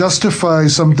 to justify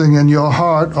something in your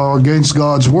heart or against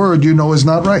God's word you know is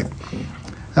not right.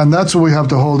 And that's what we have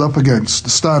to hold up against,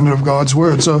 the standard of God's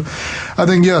word. So I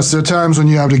think, yes, there are times when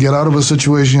you have to get out of a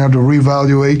situation, you have to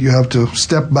reevaluate, you have to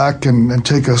step back and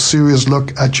take a serious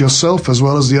look at yourself as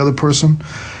well as the other person.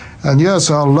 And yes,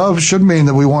 our love should mean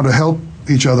that we want to help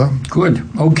each other. Good.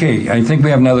 Okay, I think we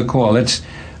have another call. Let's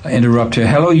interrupt here.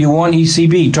 Hello, you on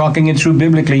ECB, talking it through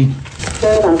biblically.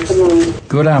 Good afternoon.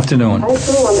 Good afternoon. I do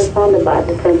understand the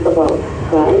Bible principle,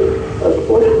 right? But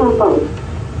what happens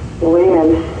when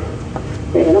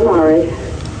you're in a marriage,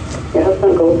 your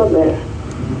husband goes up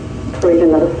there, create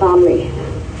another family?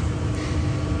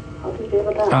 How do you deal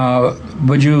with that?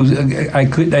 Would you? I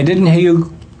didn't hear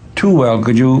you too well.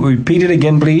 Could you repeat it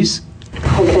again, please?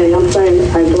 Okay, I'm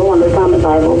saying I do understand the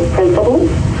Bible principle.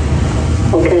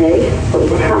 Okay, but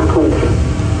what happens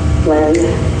when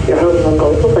your husband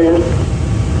goes up there,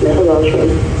 live adultery,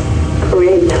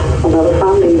 create another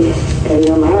family in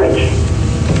your marriage?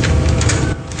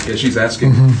 Yeah, she's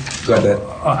asking. Mm-hmm. Got that?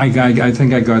 I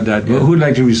think I got that. Yeah. Who'd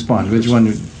like to respond? Which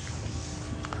one?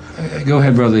 Go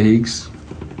ahead, Brother Higgs.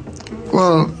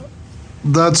 Well,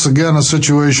 that's again a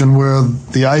situation where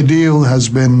the ideal has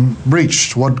been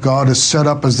breached. What God has set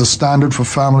up as the standard for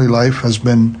family life has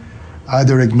been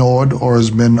either ignored or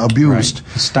has been abused.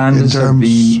 Right. The standards have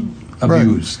been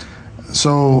abused. Right.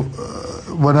 So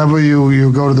whenever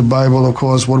you go to the Bible, of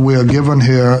course, what we are given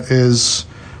here is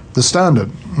the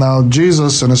standard. Now,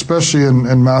 Jesus, and especially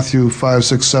in Matthew 5,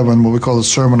 6, 7, what we call the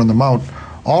Sermon on the Mount,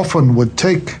 often would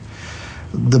take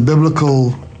the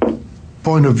biblical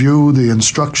point of view, the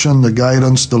instruction, the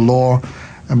guidance, the law,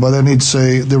 but then he'd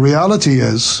say, the reality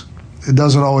is, it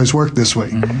doesn't always work this way.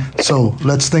 Mm-hmm. So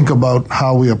let's think about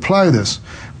how we apply this.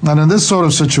 And in this sort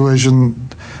of situation,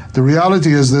 the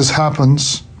reality is this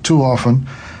happens too often,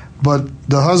 but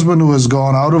the husband who has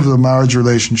gone out of the marriage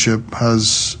relationship,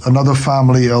 has another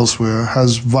family elsewhere,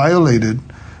 has violated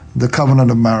the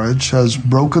covenant of marriage, has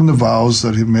broken the vows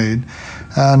that he made,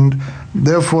 and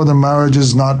therefore the marriage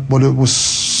is not what it was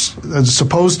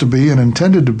supposed to be and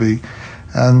intended to be.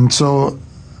 And so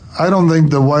I don't think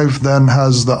the wife then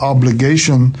has the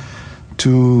obligation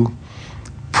to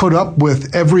put up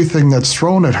with everything that's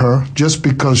thrown at her just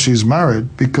because she's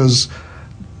married, because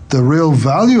the real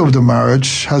value of the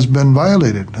marriage has been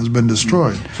violated, has been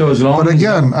destroyed. So as long but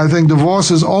again, I think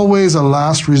divorce is always a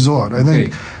last resort. I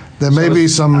think there may be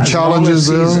some challenges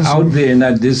there. As long as he's out there in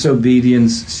that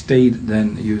disobedience state,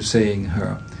 then you're saying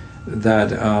her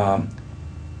that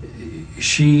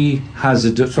she has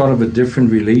sort of a different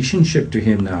relationship to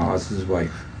him now as his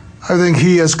wife. I think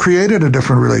he has created a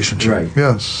different relationship. Right.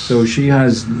 Yes. So she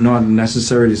has not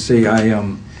necessarily to say,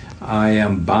 I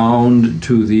am bound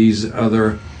to these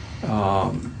other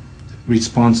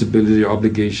responsibility or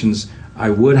obligations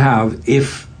I would have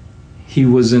if he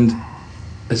wasn't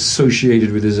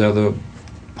associated with his other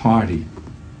party.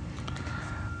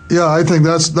 Yeah, I think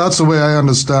that's the way I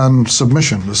understand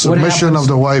submission. The submission of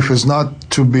the wife is not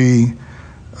to be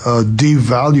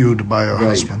devalued by her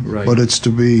husband, but it's to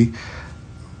be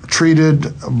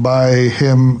treated by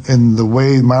him in the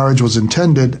way marriage was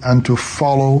intended, and to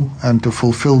follow and to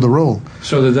fulfill the role.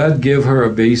 So did that give her a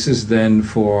basis then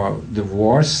for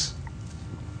divorce,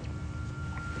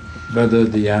 Brother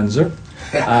D'Anza?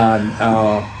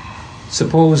 And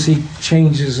suppose he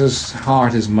changes his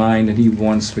heart, his mind, and he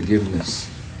wants forgiveness.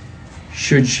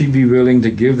 Should she be willing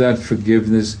to give that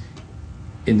forgiveness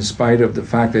in spite of the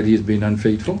fact that he has been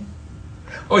unfaithful?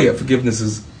 Oh yeah, forgiveness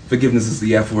is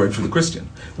the F word for the Christian.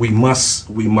 We must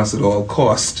at all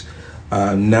cost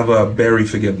never bury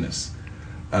forgiveness.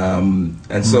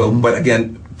 And so, but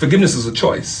again, forgiveness is a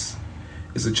choice.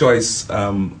 It's a choice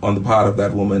on the part of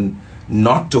that woman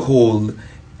not to hold,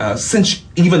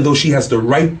 even though she has the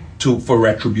right for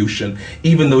retribution,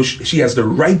 even though she has the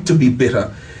right to be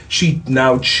bitter, she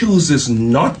now chooses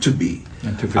not to be.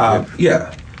 And to forgive.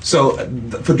 Yeah. So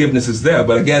forgiveness is there,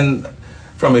 but again,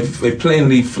 from a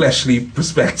plainly fleshly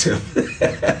perspective,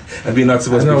 and we're not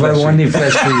supposed to be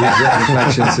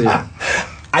fleshly.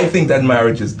 I think that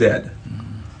marriage is dead.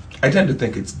 I tend to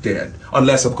think it's dead,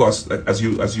 unless, of course, as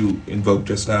you invoked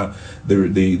just now,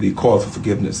 the call for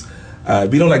forgiveness.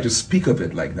 We don't like to speak of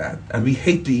it like that, and we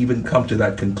hate to even come to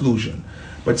that conclusion.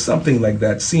 But something like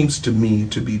that seems to me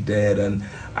to be dead, and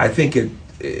I think it,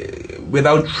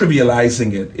 without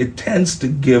trivializing it, it tends to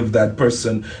give that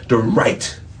person the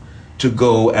right to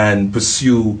go and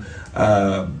pursue.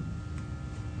 But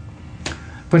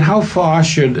how far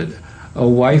should a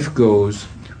wife goes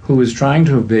who is trying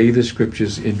to obey the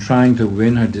scriptures in trying to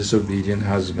win her disobedient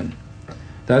husband?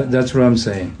 That's what I'm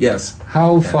saying. Yes.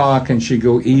 How far can she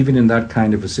go even in that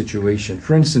kind of a situation?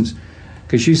 For instance,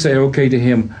 could she say, okay to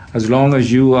him, as long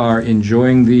as you are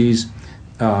enjoying these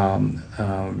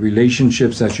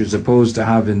relationships that you're supposed to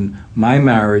have in my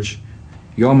marriage,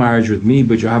 your marriage with me,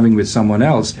 but you're having with someone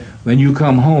else, when you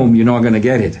come home, you're not going to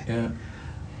get it. Yeah.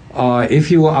 If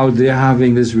you're out there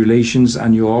having these relations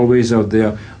and you're always out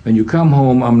there, when you come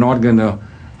home, I'm not going to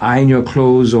iron your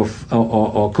clothes or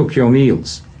cook your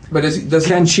meals. But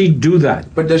can she do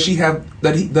that? But does he have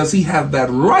that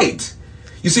right?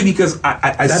 You see, because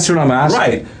that's what I'm asking.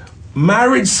 Right.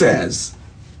 Marriage says,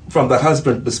 from the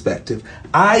husband perspective,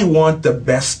 I want the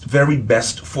best, very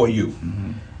best for you.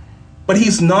 Mm-hmm. But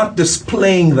he's not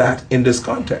displaying that in this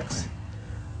context.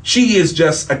 She is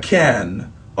just a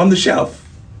can on the shelf,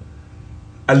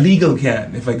 a legal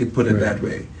can, if I could put it that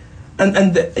way. And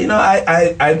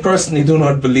I personally do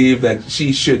not believe that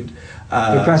she should.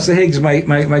 But Pastor Higgs,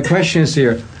 my question is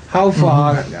here: how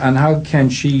far and how can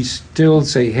she still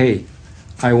say, "Hey,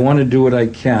 I want to do what I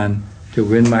can to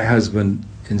win my husband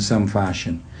in some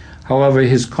fashion"? However,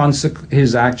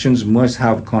 his actions must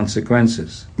have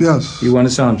consequences. Yes. You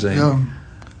understand what I'm saying? Yeah.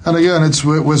 And again, it's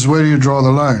where you draw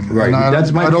the line. Right.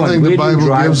 That's my point. I don't think the Bible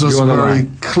gives us a very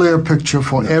clear picture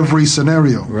for every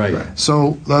scenario. Right.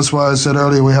 So that's why I said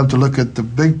earlier we have to look at the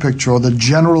big picture or the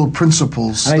general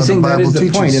principles that the Bible teaches. And I think that is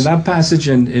the point. In that passage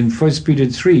in 1 Peter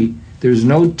 3, there's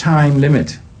no time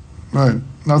limit. Right.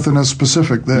 Nothing is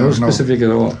specific there. No specific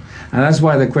at all. And that's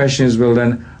why the question is, well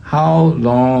then, how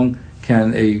long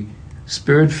can a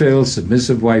spirit-filled,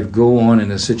 submissive wife go on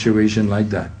in a situation like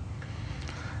that?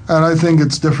 And I think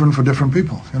it's different for different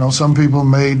people. Some people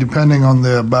may, depending on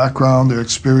their background, their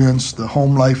experience, the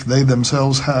home life they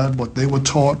themselves had, what they were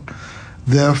taught,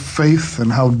 their faith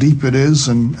and how deep it is,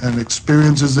 and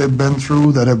experiences they've been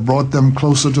through that have brought them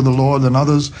closer to the Lord than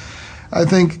others. I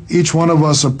think each one of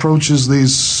us approaches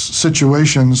these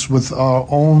situations with our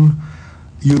own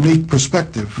unique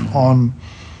perspective on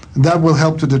that will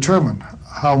help to determine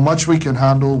how much we can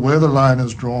handle, where the line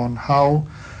is drawn,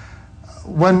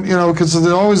 because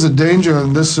there's always a danger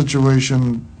in this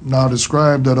situation now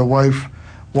described that a wife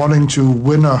wanting to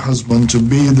win her husband to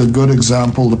be the good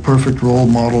example, the perfect role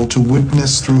model, to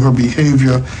witness through her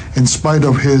behavior in spite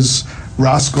of his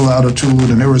rascal attitude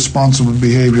and irresponsible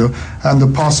behavior and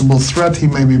the possible threat he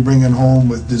may be bringing home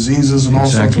with diseases and all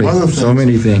sorts of other things. So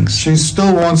many things. She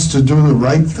still wants to do the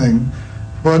right thing,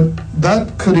 but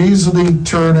that could easily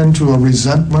turn into a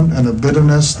resentment and a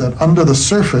bitterness that under the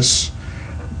surface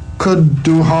could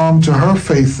do harm to her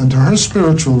faith and to her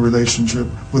spiritual relationship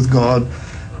with God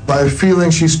by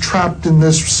feeling she's trapped in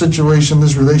this situation,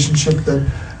 this relationship that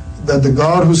the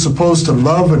God who's supposed to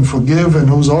love and forgive and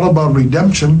who's all about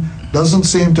redemption doesn't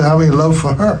seem to have any love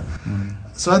for her.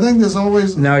 So I think there's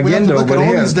always, now again, we have to look at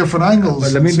all these different angles.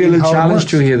 But let me be a little challenge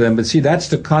to here then. But see, that's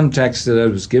the context that I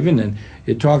was given. And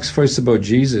it talks first about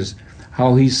Jesus,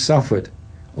 how he suffered,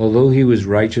 although he was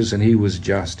righteous and he was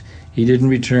just. He didn't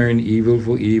return evil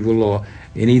for evil or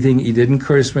anything. He didn't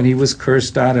curse when he was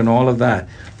cursed at and all of that.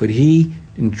 But he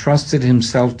entrusted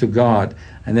himself to God.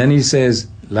 And then he says,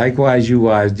 likewise, you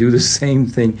wives, do the same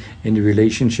thing in the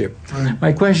relationship.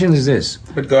 My question is this.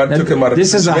 But God took him out of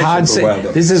this the is a hard situation for a while,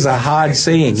 though. This is a hard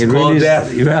saying. It's called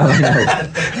death. Well, no.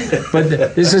 But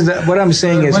this is what I'm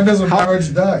saying is. When does a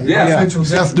marriage die? Yeah.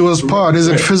 Death do us part. Is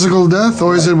it physical death,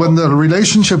 or is it when the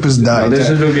relationship is Well, died? this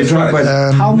is what we're talking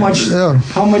about.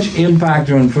 How much impact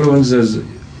or influence does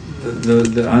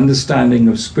the understanding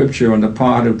of Scripture on the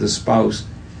part of the spouse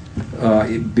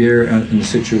bear in a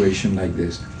situation like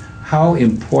this? How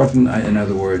important, in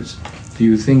other words, do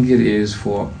you think it is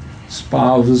for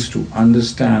spouses to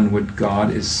understand what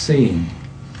God is saying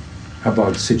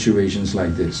about situations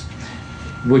like this?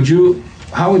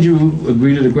 How would you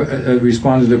agree to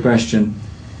respond to the question?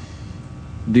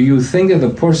 Do you think that the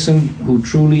person who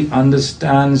truly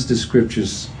understands the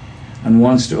Scriptures and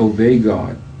wants to obey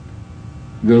God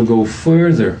will go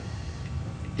further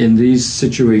in these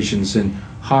situations and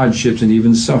hardships and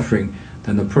even suffering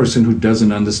than the person who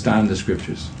doesn't understand the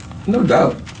Scriptures? No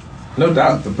doubt. No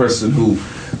doubt the person who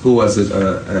has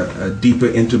a deeper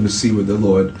intimacy with the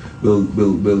Lord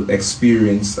will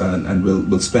experience and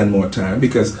will spend more time,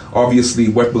 because obviously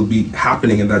what will be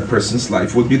happening in that person's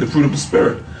life would be the fruit of the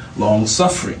Spirit. Long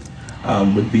suffering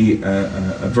would be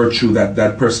a virtue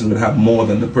that person would have more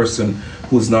than the person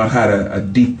who's not had a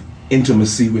deep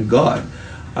intimacy with God.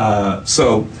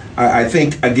 So I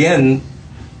think, again,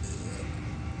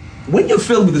 when you're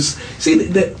filled with this,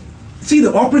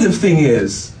 the operative thing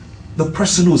is the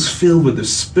person who's filled with the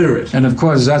Spirit. And of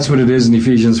course, that's what it is in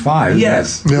Ephesians 5.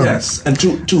 Yes, Yeah. yes. And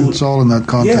It's all in that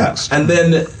context. Yeah. And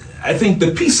then I think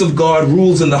the peace of God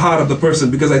rules in the heart of the person,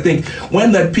 because I think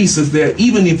when that peace is there,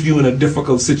 even if you're in a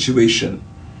difficult situation,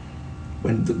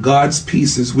 when God's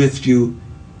peace is with you,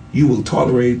 you will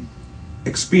tolerate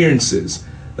experiences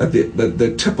that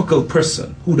the typical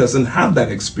person who doesn't have that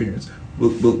experience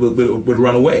would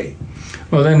run away.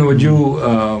 Well, then would you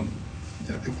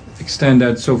extend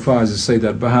that so far as to say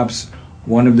that perhaps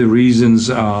one of the reasons,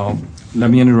 let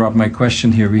me interrupt my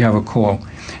question here, we have a call.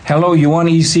 Hello, you on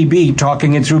ECB,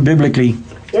 talking it through biblically.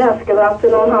 Yes, good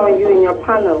afternoon. How are you in your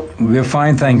panel? We're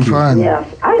fine, thank you. Fine. Yes,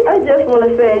 I just want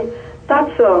to say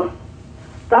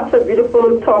that's a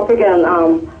beautiful topic, and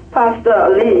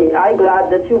Pastor Lee, I'm glad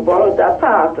that you brought that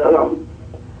part.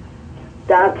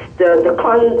 That's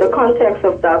the context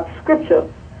of that scripture.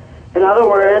 In other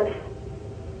words,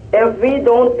 if we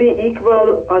don't be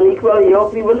unequal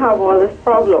yoke, we will have all this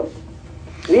problem.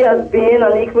 We are being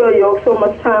unequal yoke so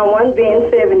much time, one being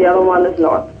saved and the other one is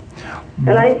not.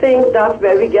 And I think that's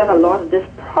where we get a lot of this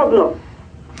problem.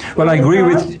 Well, I agree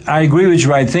with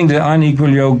you. I think the unequal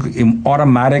yoke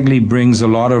automatically brings a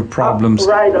lot of problems.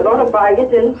 Right, a lot of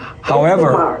baggage in.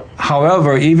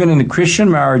 However, even in the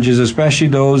Christian marriages, especially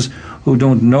those who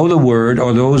don't know the Word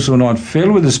or those who are not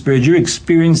filled with the Spirit, you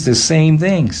experience the same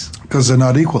things. Because they're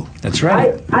not equal. That's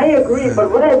right. I agree, but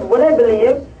what I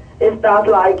believe is that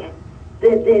like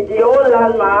the old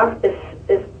landmark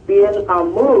is being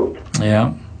moved.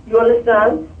 Yeah. You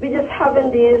understand? We just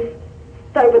having these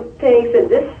type of things in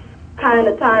this kind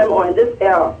of time or in this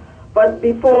era. But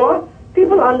before,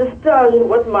 people understand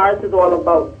what marriage is all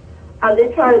about. And they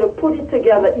try to put it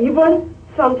together, even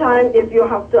sometimes if you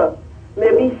have to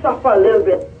maybe suffer a little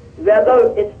bit,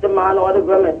 whether it's the man or the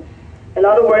woman. In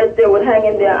other words, they would hang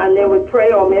in there and they would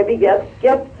pray or maybe get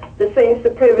the saints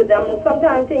to pray with them. And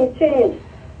sometimes things change.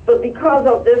 But because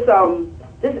of this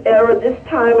era, this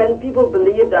time, and people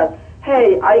believe that,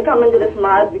 hey, I come into this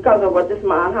marriage because of what this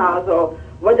man has or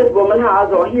what this woman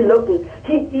has, or he looked,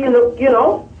 he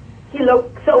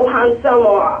looked so handsome,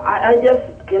 or I just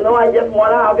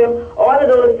want to have him. All of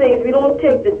those things, we don't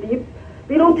take the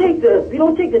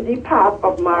deep path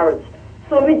of marriage.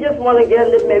 So we just want to get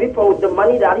this maybe for the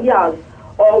money that he has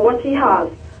or what he has.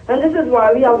 And this is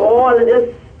why we have all of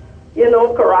this,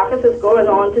 caracas is going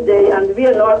on today, and we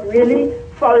are not really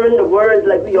following the word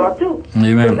like we ought to.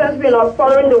 Amen. Because we're not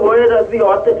following the word as we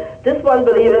ought to. This one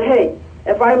believer, hey,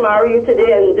 if I marry you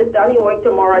today and this doesn't work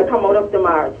tomorrow, I come out of the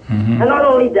marriage. Mm-hmm. And not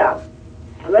only that,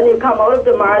 when you come out of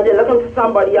the marriage, you're looking for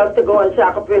somebody else to go and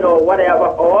shack up with or whatever,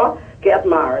 or get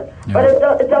married. Yeah. But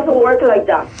it doesn't work like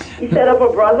that. He said if a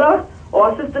brother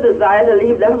or a sister desire to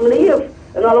leave, let him leave.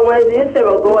 In other words, he didn't say,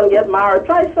 well, go and get married.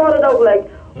 Try sort it out like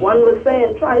one was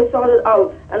saying, try sort it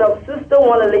out. And if a sister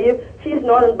want to leave, she's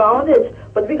not in bondage.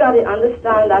 But we got to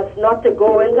understand that's not to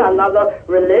go into another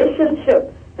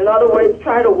relationship. In other words,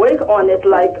 try to work on it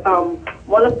like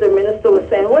one of the ministers was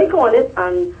saying, work on it.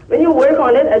 And when you work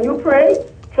on it and you pray,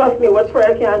 Trust me, what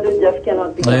prayer can't do just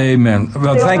cannot be done. Amen.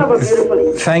 Well, They all have a beautiful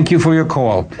evening. thank you for your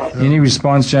call. Any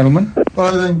response, gentlemen?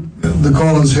 Well, I think the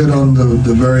callers hit on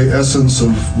the very essence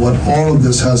of what all of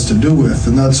this has to do with,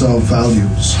 and that's our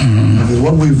values. Because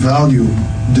what we value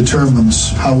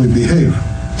determines how we behave,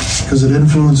 because it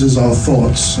influences our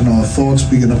thoughts, and our thoughts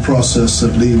begin a process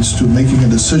that leads to making a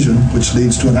decision, which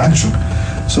leads to an action.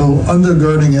 So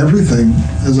undergirding everything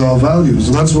is our values.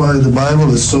 And that's why the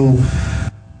Bible is so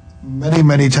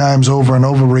many times over and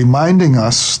over reminding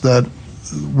us that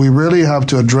we really have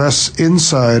to address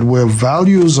inside where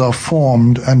values are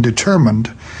formed and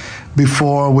determined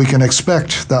before we can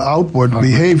expect the outward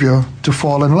behavior to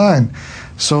fall in line.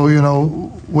 So,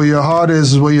 where your heart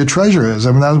is where your treasure is.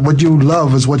 I mean, what you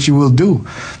love is what you will do.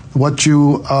 What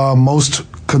you are most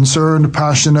concerned,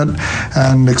 passionate,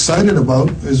 and excited about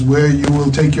is where you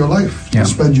will take your life. Yeah. You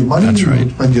spend your money, That's right. you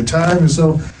spend your time. And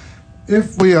so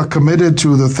if we are committed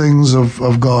to the things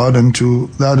of God and to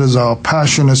that is our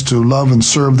passion is to love and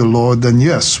serve the Lord, then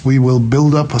yes, we will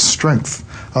build up a strength,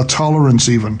 a tolerance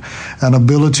even, an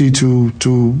ability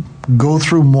to go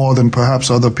through more than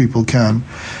perhaps other people can.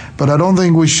 But I don't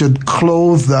think we should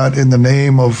clothe that in the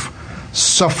name of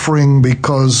suffering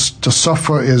because to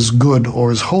suffer is good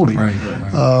or is holy.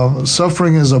 Right.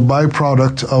 Suffering is a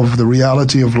byproduct of the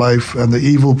reality of life and the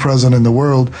evil present in the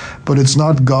world, but it's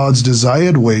not God's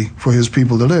desired way for his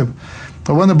people to live.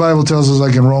 But when the Bible tells us,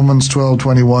 like in Romans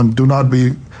 12:21, do not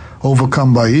be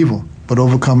overcome by evil, but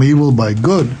overcome evil by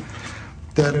good,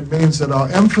 then it means that our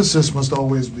emphasis must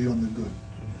always be on the good.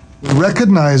 We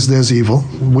recognize there's evil.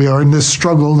 We are in this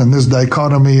struggle and this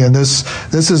dichotomy, and this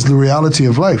is the reality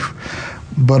of life.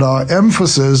 But our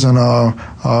emphasis and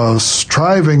our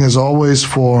striving is always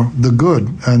for the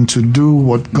good and to do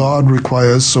what God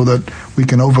requires so that we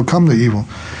can overcome the evil.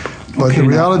 But the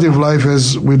reality of life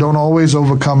is we don't always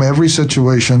overcome every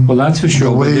situation. Well, that's for sure.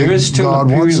 the But way there is still God a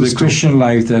period wants of us the to. Christian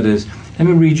life that is. Let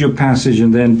me read your passage,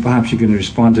 and then perhaps you can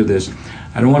respond to this.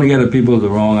 I don't want to get people the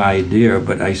wrong idea,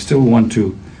 but I still want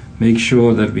to make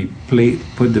sure that we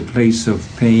put the place of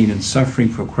pain and suffering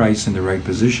for Christ in the right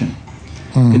position.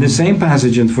 In the same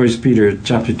passage in 1 Peter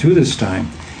chapter 2 this time,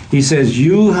 he says,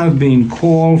 you have been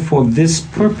called for this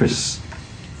purpose,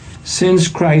 since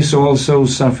Christ also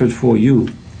suffered for you,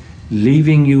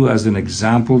 leaving you as an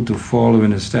example to follow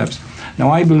in his steps.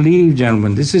 Now I believe,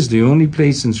 gentlemen, this is the only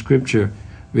place in Scripture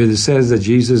where it says that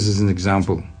Jesus is an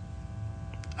example.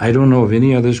 I don't know of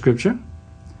any other Scripture,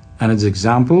 and its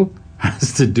example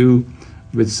has to do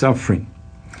with suffering.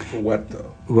 For what,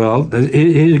 though? Well,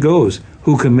 here it goes.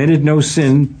 Who committed no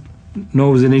sin,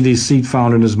 knows any deceit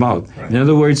found in his mouth. Right. In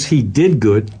other words, he did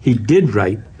good, he did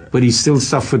right, but he still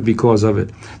suffered because of it.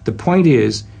 The point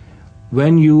is,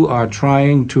 when you are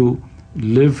trying to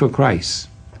live for Christ,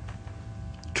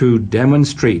 to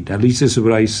demonstrate, at least this is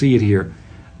what I see it here,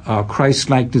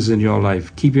 Christ-likeness in your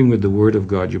life, keeping with the Word of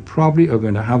God, you probably are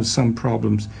going to have some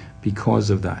problems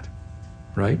because of that,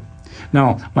 right?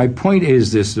 Now, my point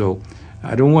is this, though.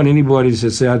 I don't want anybody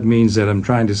to say that means that I'm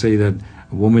trying to say that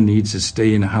a woman needs to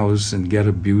stay in the house and get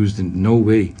abused. In no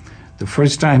way. The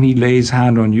first time he lays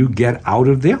hand on you, get out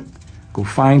of there. Go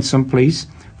find some place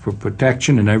for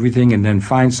protection and everything, and then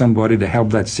find somebody to help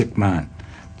that sick man.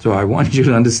 So I want you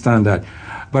to understand that.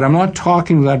 But I'm not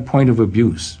talking that point of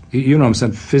abuse. You know what I'm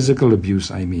saying? Physical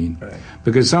abuse, I mean. Right.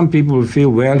 Because some people will feel,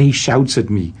 well, he shouts at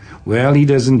me. Well, he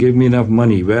doesn't give me enough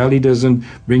money. Well, he doesn't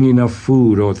bring enough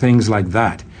food or things like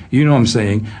that. You know what I'm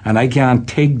saying? And I can't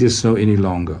take this any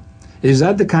longer. Is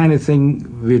that the kind of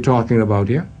thing we're talking about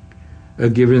here?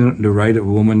 Giving the right of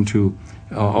a woman to,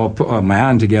 or a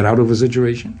man to get out of a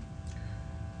situation?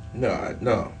 No.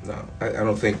 I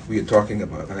don't think we are talking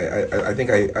about that. I think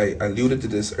I alluded to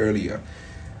this earlier.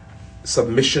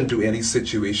 Submission to any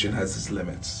situation has its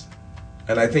limits.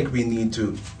 And I think we need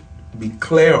to be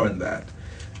clear on that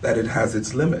it has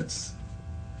its limits.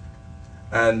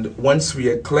 And once we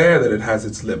are clear that it has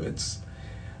its limits,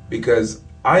 because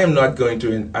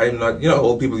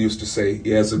old people used to say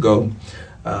years ago,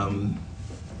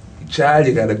 child,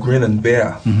 you got to grin and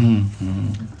bear.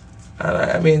 And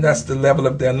I mean, that's the level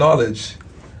of their knowledge.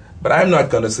 But I'm not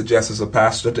going to suggest as a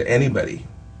pastor to anybody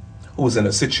who's in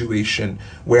a situation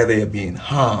where they are being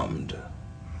harmed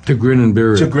To grin and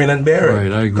bear it. to grin and bear it.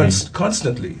 Right, I agree.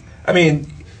 Constantly. I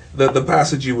mean, the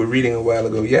passage you were reading a while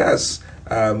ago, yes,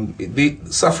 the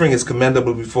suffering is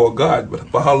commendable before God, but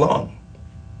for how long?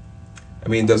 I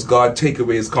mean, does God take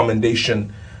away his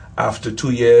commendation after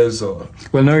 2 years? Or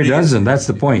Well, no, he doesn't. That's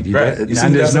the point. Right. You see,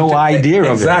 And he there's doesn't no take- idea of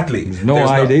it. Exactly. There's no There's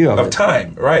idea of it.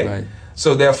 time, right? Right.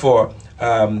 So therefore,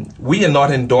 we are not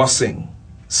endorsing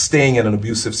staying in an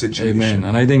abusive situation. Amen.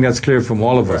 And I think that's clear from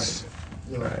all of us.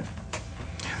 Right.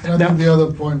 And I Now- think the other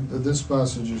point that this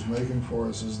passage is making for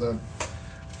us is that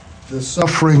the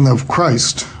suffering of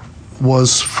Christ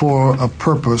was for a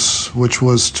purpose, which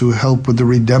was to help with the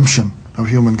redemption of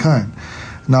humankind.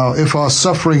 Now, if our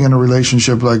suffering in a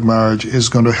relationship like marriage is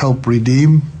going to help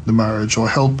redeem the marriage or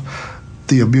help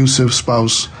the abusive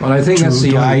spouse, Well, I think that's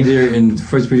the idea in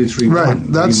 1 Peter 3:1.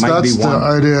 right? That's be the one.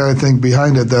 idea, I think,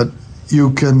 behind it, that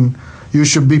you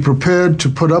should be prepared to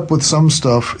put up with some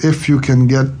stuff if you can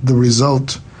get the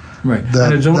result. Right. that-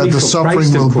 And it's only that the for suffering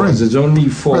Christ, will of course. bring. It's only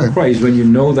for Right. Christ when you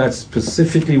know that's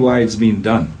specifically why it's being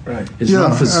done. Right. It's Yeah,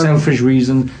 not for and- selfish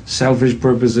reason, selfish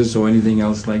purposes, or anything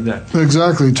else like that.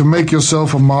 Exactly, to make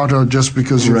yourself a martyr just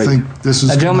because you Right. think this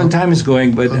is. Gentlemen, time is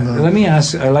going, but No. let me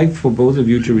ask, I'd like for both of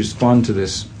you to respond to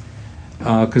this,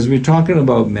 because we're talking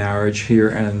about marriage here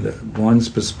and one's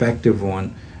perspective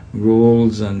on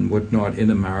roles and whatnot in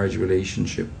a marriage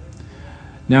relationship.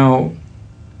 Now,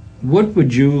 what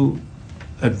would you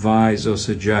advise or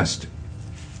suggest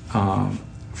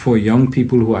for young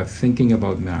people who are thinking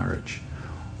about marriage?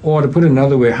 Or to put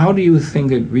another way, how do you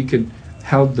think that we could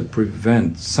help to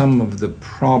prevent some of the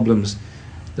problems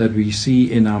that we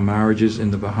see in our marriages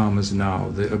in the Bahamas now,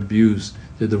 the abuse,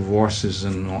 the divorces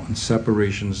and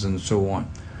separations and so on?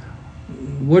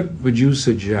 What would you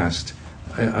suggest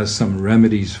as some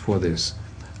remedies for this?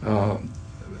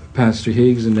 Pastor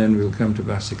Higgs, and then we'll come to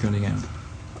Pastor Cunningham.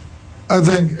 I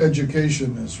think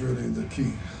education is really the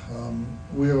key.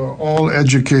 We are all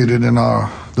educated in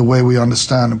the way we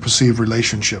understand and perceive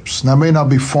relationships. That may not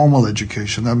be formal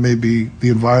education. That may be the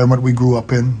environment we grew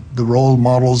up in, the role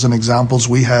models and examples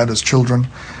we had as children,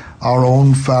 our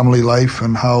own family life,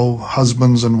 and how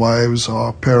husbands and wives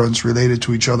or parents related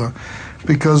to each other.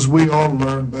 Because we all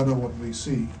learn better what we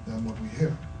see than what we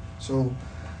hear. So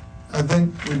I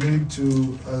think we need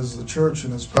to, as the church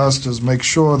and as pastors, make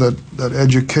sure that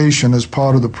education is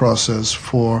part of the process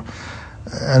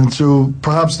and through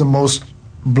perhaps the most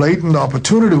blatant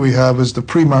opportunity we have is the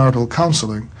premarital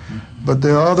counseling. But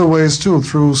there are other ways too,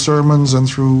 through sermons and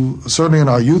certainly in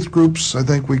our youth groups, I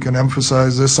think we can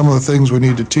emphasize this, some of the things we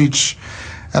need to teach.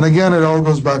 And again, it all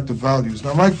goes back to values.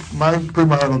 Now, my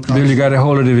premarital counseling... Bill, you got to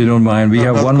hold it if you don't mind. We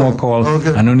have one more call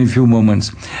and only a few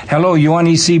moments. Hello, you on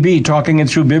ECB, talking it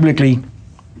through biblically.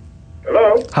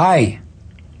 Hello. Hi.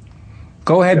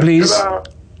 Go ahead, please.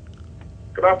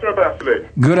 Good afternoon, Pastor Lee.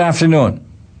 Good afternoon.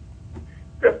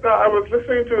 Yes, I was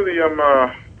listening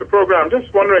to the program.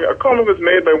 Just wondering, a comment was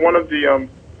made by one of the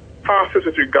pastors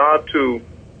with regard to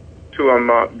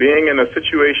being in a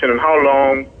situation and how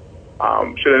long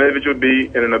should an individual be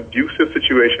in an abusive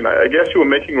situation. I guess you were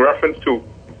making reference to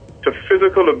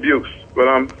physical abuse, but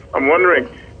I'm wondering,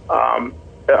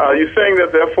 are you saying that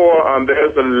therefore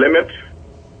there's a limit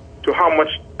to how much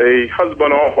a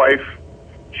husband or wife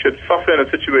should suffer in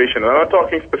a situation? I'm not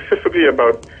talking specifically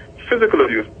about physical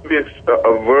abuse, maybe it's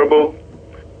a verbal,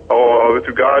 or with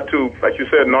regard to, like you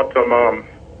said, not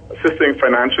assisting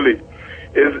financially.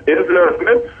 Is there a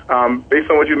limit, based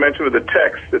on what you mentioned with the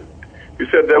text, that you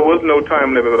said there was no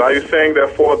time limit, but are you saying,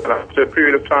 therefore, that after a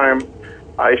period of time,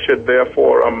 I should,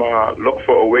 therefore, look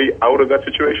for a way out of that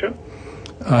situation?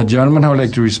 Gentlemen, I would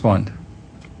like to respond.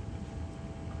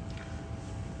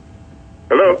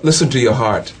 Hello? Listen to your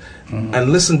heart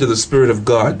and listen to the Spirit of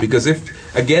God, because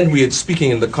if, again, we are speaking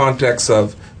in the context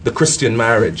of the Christian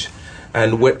marriage,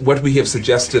 and what we have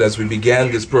suggested as we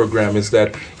began this program is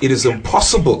that it is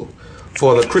impossible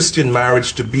for the Christian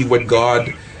marriage to be what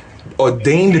God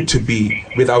ordained it to be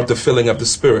without the filling of the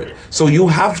Spirit. So you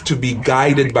have to be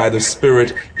guided by the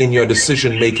Spirit in your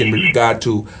decision making with regard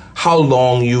to how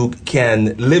long you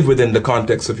can live within the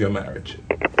context of your marriage.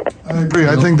 I agree.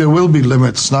 I think there will be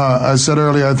limits. Now, I said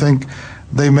earlier, I think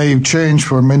they may change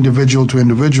from individual to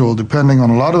individual depending on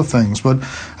a lot of things. But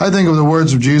I think of the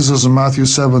words of Jesus in Matthew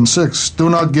 7:6. Do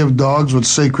not give dogs what's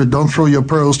sacred. Don't throw your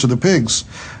pearls to the pigs.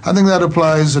 I think that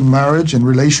applies in marriage and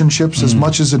relationships as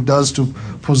much as it does to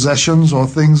possessions or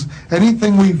things.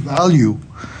 Anything we value,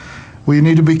 we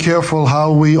need to be careful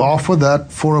how we offer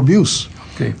that for abuse.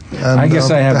 Okay. And, I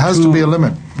guess I have there has two, to be a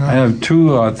limit. I have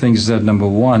two things that, number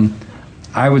one,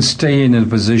 I would stay in a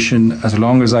position as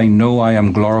long as I know I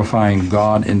am glorifying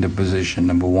God in the position,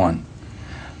 number one.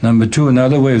 Number two,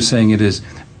 another way of saying it is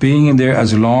being in there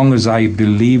as long as I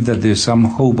believe that there's some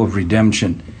hope of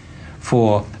redemption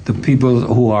for the people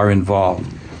who are involved.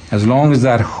 As long as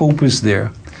that hope is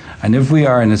there, and if we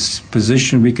are in a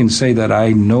position we can say that I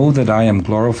know that I am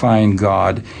glorifying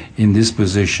God in this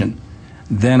position,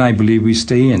 then I believe we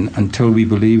stay in until we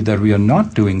believe that we are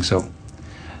not doing so.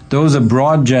 Those are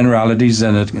broad generalities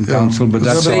and counsel, but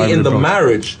that's how I stay in the approach.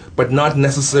 marriage, but not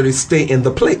necessarily stay in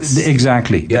the place.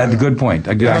 Exactly. Yeah. That's a good point.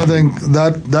 Exactly. I think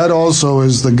that also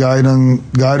is the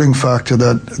guiding factor,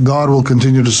 that God will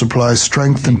continue to supply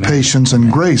strength and patience and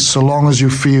grace so long as you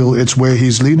feel it's where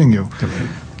He's leading you.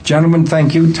 Gentlemen,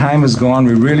 thank you. Time is gone.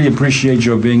 We really appreciate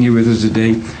your being here with us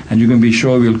today, and you can be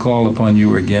sure we'll call upon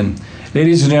you again.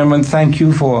 Ladies and gentlemen, thank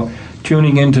you for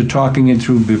tuning in to Talking It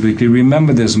Through Biblically.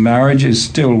 Remember this, marriage is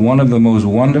still one of the most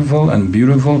wonderful and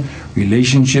beautiful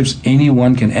relationships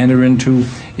anyone can enter into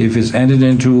if it's entered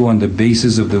into on the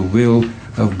basis of the will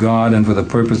of God and for the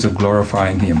purpose of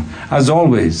glorifying Him. As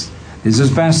always, this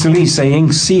is Pastor Lee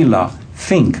saying, Selah,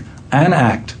 think and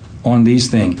act on these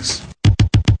things.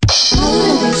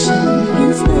 Motivation,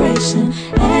 inspiration,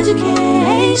 education.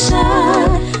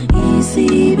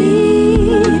 ECB,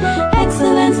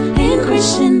 excellence in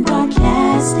Christian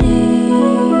broadcasting.